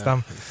vēlreiz pēc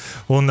tam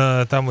un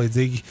tam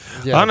līdzīgi.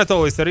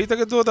 Anatolijs arī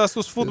tagad dodās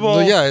uz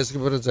futbolu? Jā, es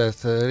gribu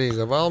redzēt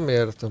Rīga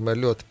Valmiera, tomēr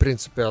ļoti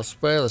principiāli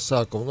spēle,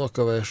 sākumu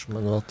nokavēšu,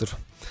 man vēl tur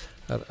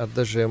ar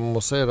dažiem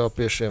mūsu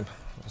eiropiešiem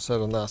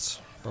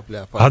sarunāts.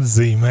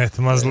 Atzīmēt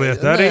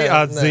mazliet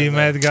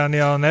atzīmēt gan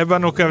jau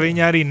nebanu, ka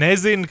viņi arī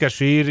nezina, ka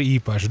šī ir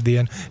īpaša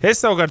diena.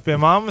 Es savukārt pie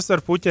mammas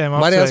ar puķiem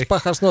apsveiku. Marijāns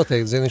Pahars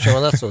noteikti zina, viņš jau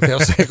man atsūtīja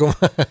apsveikumu.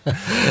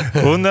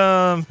 Un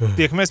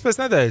tiekamies pēc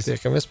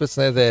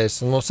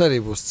nedēļas. Un mums arī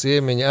būs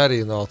ciemiņi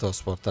arī no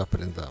autosporta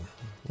aprindām,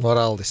 no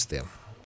rallistiem.